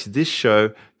who makes this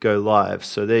show go live.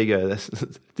 So there you go.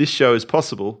 This show is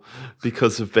possible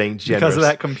because of being generous. Because of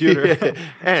that computer. Yeah.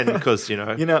 And because,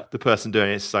 the person doing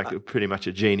it's like pretty much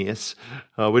a genius.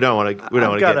 We don't want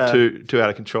to get too out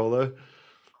of control though.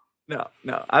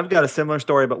 No. I've got a similar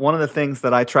story, but one of the things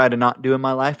that I try to not do in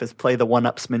my life is play the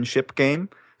one-upsmanship game.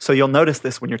 So you'll notice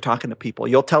this when you're talking to people.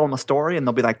 You'll tell them a story and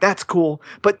they'll be like, that's cool,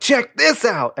 but check this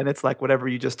out. And it's like whatever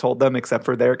you just told them except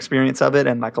for their experience of it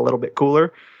and like a little bit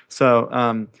cooler. So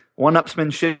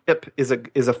one-upsmanship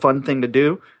is a fun thing to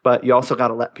do, but you also got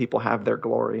to let people have their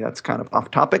glory. That's kind of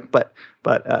off topic. But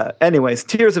anyways,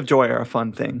 tears of joy are a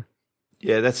fun thing.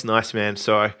 Yeah, that's nice, man.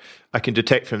 So I can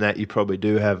detect from that you probably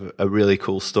do have a really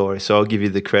cool story. So I'll give you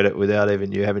the credit without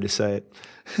even you having to say it.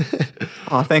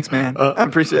 Oh, thanks, man. I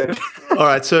appreciate it. All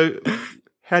right, so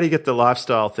how do you get the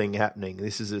lifestyle thing happening?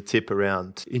 This is a tip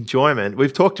around enjoyment.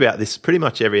 We've talked about this pretty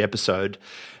much every episode.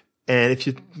 And if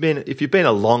you've been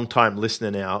a long time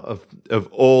listener now of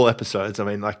all episodes, I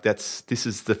mean, like this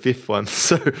is the 5th one,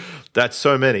 so that's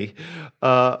so many.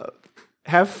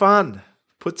 Have fun.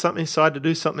 Put something aside to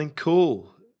do something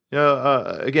cool.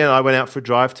 Again, I went out for a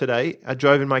drive today. I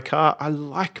drove in my car. I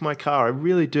like my car. I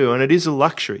really do, and it is a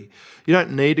luxury. You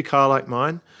don't need a car like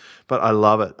mine, but I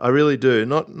love it. I really do.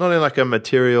 Not in like a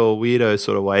material weirdo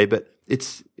sort of way, but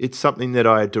it's something that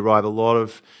I derive a lot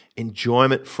of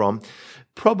enjoyment from.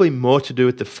 Probably more to do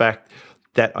with the fact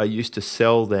that I used to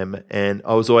sell them and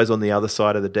I was always on the other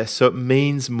side of the desk. So it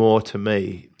means more to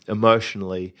me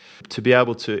emotionally to be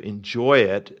able to enjoy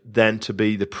it than to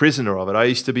be the prisoner of it. I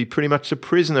used to be pretty much a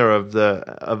prisoner of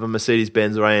a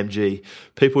Mercedes-Benz or AMG.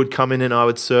 People would come in and I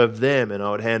would serve them and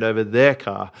I would hand over their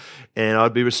car and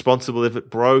I'd be responsible if it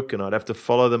broke and I'd have to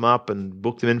follow them up and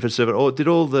book them in for service or did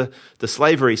all the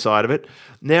slavery side of it.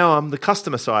 Now I'm the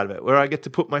customer side of it where I get to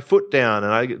put my foot down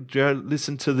and I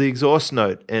listen to the exhaust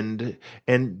note and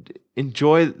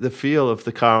enjoy the feel of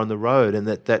the car on the road and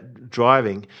that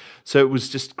driving. So it was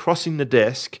just crossing the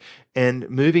desk and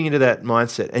moving into that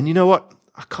mindset. And you know what?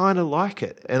 I kind of like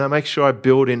it. And I make sure I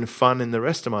build in fun in the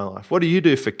rest of my life. What do you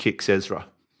do for kicks, Ezra?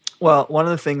 Well, one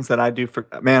of the things that I do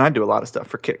I do a lot of stuff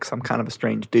for kicks. I'm kind of a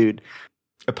strange dude.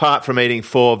 Apart from eating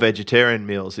 4 vegetarian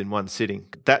meals in one sitting,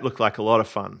 that looked like a lot of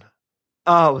fun.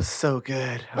 Oh, it was so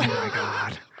good. Oh, my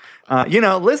God.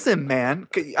 Listen, man,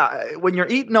 when you're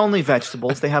eating only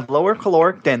vegetables, they have lower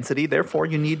caloric density. Therefore,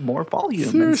 you need more volume.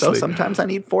 Seriously? And so sometimes I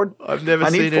need 4. I've never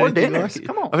seen 4 anything dinners. like it.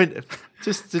 Come on. I mean,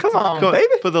 Come on,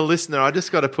 baby. For the listener, I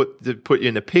just got to put you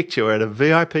in a picture. We're at a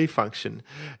VIP function,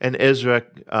 and Ezra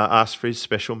asked for his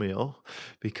special meal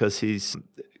because he's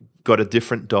got a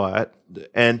different diet,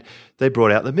 and they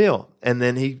brought out the meal, and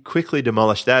then he quickly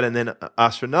demolished that, and then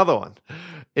asked for another one.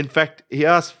 In fact, he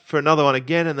asked for another one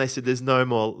again, and they said there's no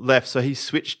more left. So he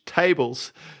switched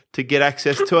tables to get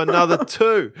access to another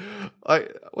 2.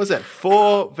 What was that?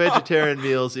 4 vegetarian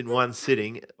meals in one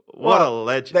sitting. What a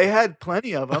legend. They had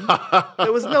plenty of them.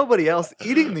 There was nobody else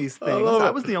eating these things. I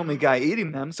was the only guy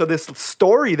eating them. So this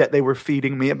story that they were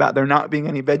feeding me about there not being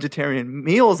any vegetarian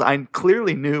meals, I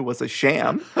clearly knew was a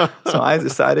sham. So I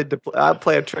decided to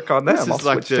play a trick on them. This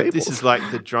is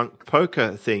like the drunk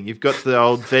poker thing. You've got the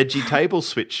old veggie table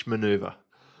switch maneuver.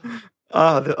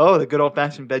 The good old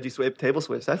fashioned veggie table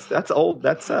switch. That's old.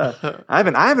 That's I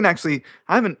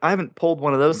haven't pulled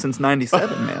one of those since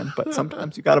 '97, man. But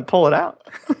sometimes you got to pull it out.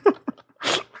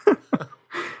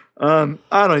 I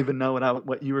don't even know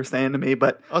what you were saying to me,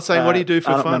 but I was saying, what do you do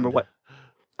for fun? I don't remember what.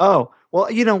 Oh, well,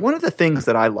 one of the things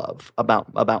that I love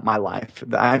about my life,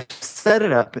 I've set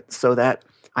it up so that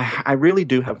I really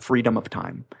do have freedom of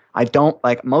time. I don't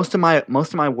like most of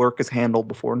my work is handled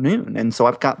before noon, and so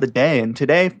I've got the day. And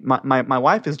today, my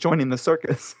wife is joining the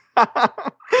circus.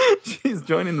 She's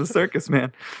joining the circus,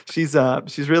 man. She's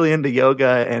really into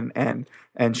yoga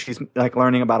and she's like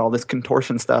learning about all this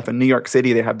contortion stuff. In New York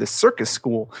City, they have this circus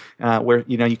school where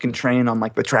you can train on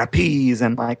like the trapeze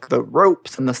and like the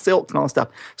ropes and the silks and all this stuff.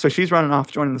 So she's running off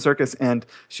joining the circus, and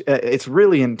it's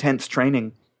really intense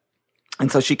training.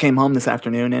 And so she came home this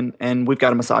afternoon, and we've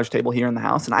got a massage table here in the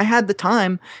house. And I had the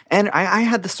time, and I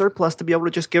had the surplus to be able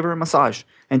to just give her a massage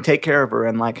and take care of her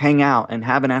and like hang out and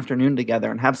have an afternoon together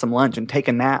and have some lunch and take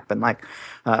a nap. And like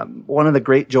one of the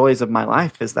great joys of my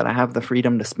life is that I have the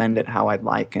freedom to spend it how I'd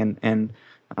like. And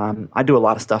I do a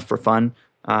lot of stuff for fun.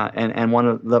 And one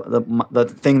of the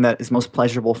thing that is most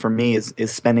pleasurable for me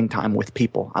is spending time with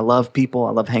people. I love people.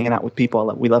 I love hanging out with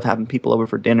people. We love having people over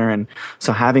for dinner. And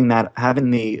so having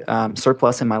the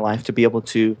surplus in my life to be able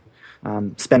to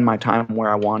spend my time where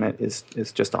I want it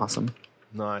is just awesome.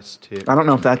 Nice tip. I don't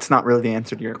know if that's not really the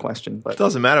answer to your question, but it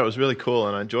doesn't matter. It was really cool,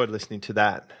 and I enjoyed listening to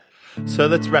that. So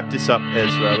let's wrap this up,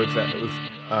 Ezra.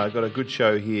 We've got a good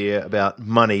show here about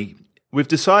money. We've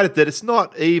decided that it's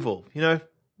not evil,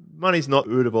 Money's not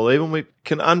root of all evil. We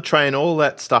can untrain all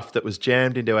that stuff that was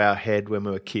jammed into our head when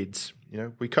we were kids.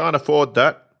 We can't afford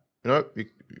that.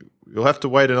 You'll have to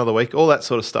wait another week, all that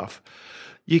sort of stuff.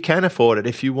 You can afford it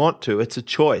if you want to. It's a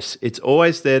choice. It's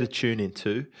always there to tune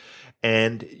into.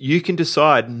 And you can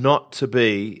decide not to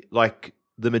be like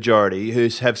the majority who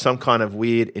have some kind of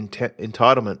weird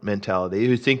entitlement mentality,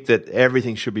 who think that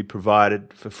everything should be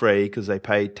provided for free because they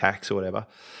pay tax or whatever.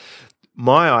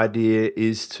 My idea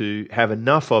is to have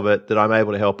enough of it that I'm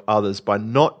able to help others by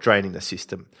not draining the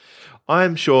system.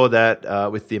 I'm sure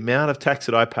that with the amount of tax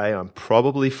that I pay, I'm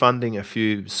probably funding a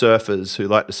few surfers who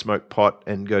like to smoke pot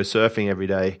and go surfing every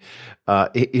day.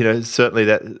 Certainly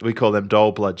that we call them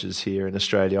dole bludgers here in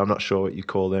Australia. I'm not sure what you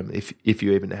call them if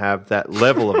you even have that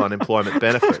level of unemployment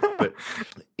benefit. But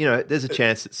there's a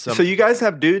chance that some. So you guys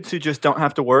have dudes who just don't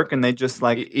have to work, and they just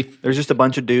there's just a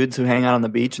bunch of dudes who hang out on the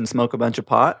beach and smoke a bunch of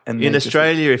pot. And in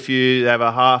Australia, if you have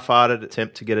a half-hearted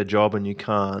attempt to get a job and you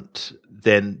can't,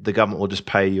 then the government will just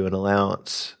pay you an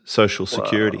allowance, social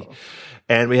security. Whoa.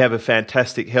 And we have a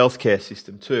fantastic healthcare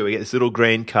system too. We get this little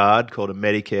green card called a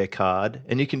Medicare card,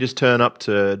 and you can just turn up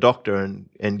to a doctor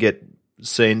and get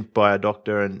seen by a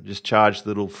doctor and just charge the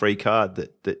little free card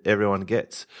that everyone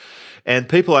gets. And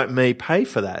people like me pay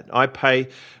for that. I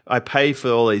pay for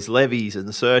all these levies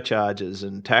and surcharges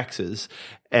and taxes,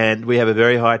 and we have a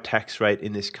very high tax rate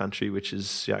in this country, which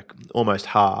is almost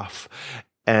half.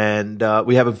 And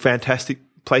we have a fantastic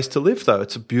place to live, though.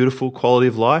 It's a beautiful quality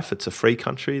of life. It's a free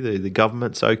country. The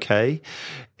government's okay.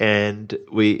 And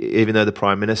even though the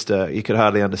Prime Minister, you could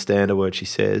hardly understand a word she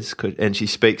says, and she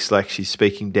speaks like she's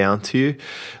speaking down to you,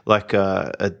 like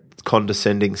a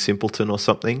condescending simpleton or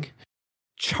something.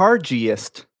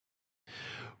 Chargiest.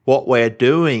 What we're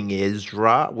doing is,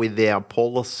 right, with our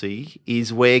policy,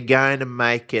 is we're going to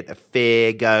make it a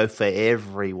fair go for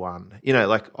everyone.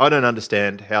 I don't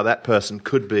understand how that person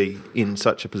could be in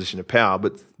such a position of power,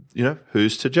 but,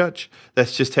 who's to judge?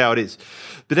 That's just how it is.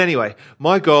 But anyway,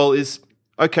 my goal is,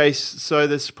 okay, so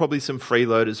there's probably some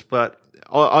freeloaders, but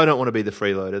I don't want to be the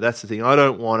freeloader. That's the thing. I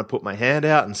don't want to put my hand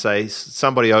out and say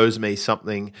somebody owes me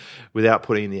something without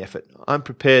putting in the effort. I'm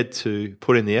prepared to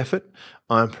put in the effort.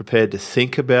 I'm prepared to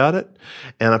think about it,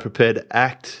 and I'm prepared to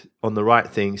act on the right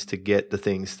things to get the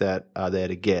things that are there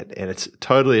to get. And it's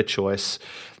totally a choice.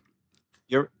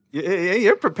 You're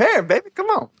prepared, baby. Come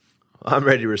on. I'm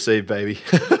ready to receive, baby.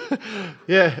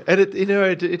 Yeah, and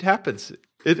it happens.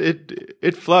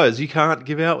 It flows. You can't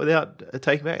give out without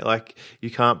taking back. Like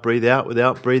you can't breathe out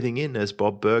without breathing in, as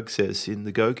Bob Berg says in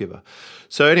The Go-Giver.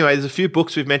 So anyway, there's a few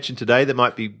books we've mentioned today that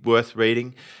might be worth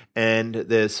reading, and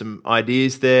there's some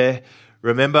ideas there.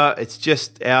 Remember, it's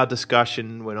just our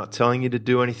discussion. We're not telling you to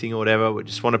do anything or whatever. We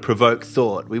just want to provoke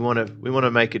thought. We want to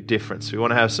make a difference. We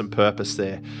want to have some purpose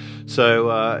there.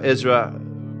 So, Ezra,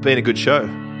 been a good show.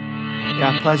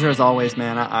 Yeah, pleasure as always,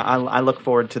 man. I look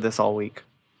forward to this all week.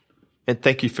 And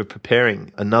thank you for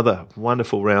preparing another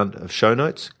wonderful round of show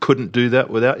notes. Couldn't do that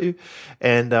without you.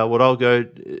 And what I'll go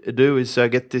do is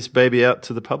get this baby out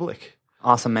to the public.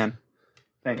 Awesome, man.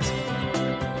 Thanks.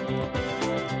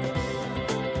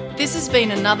 This has been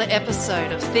another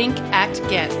episode of Think, Act,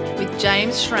 Get with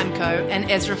James Shremko and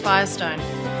Ezra Firestone.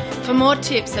 For more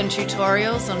tips and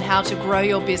tutorials on how to grow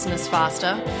your business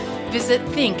faster, visit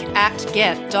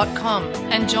thinkactget.com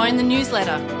and join the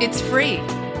newsletter. It's free.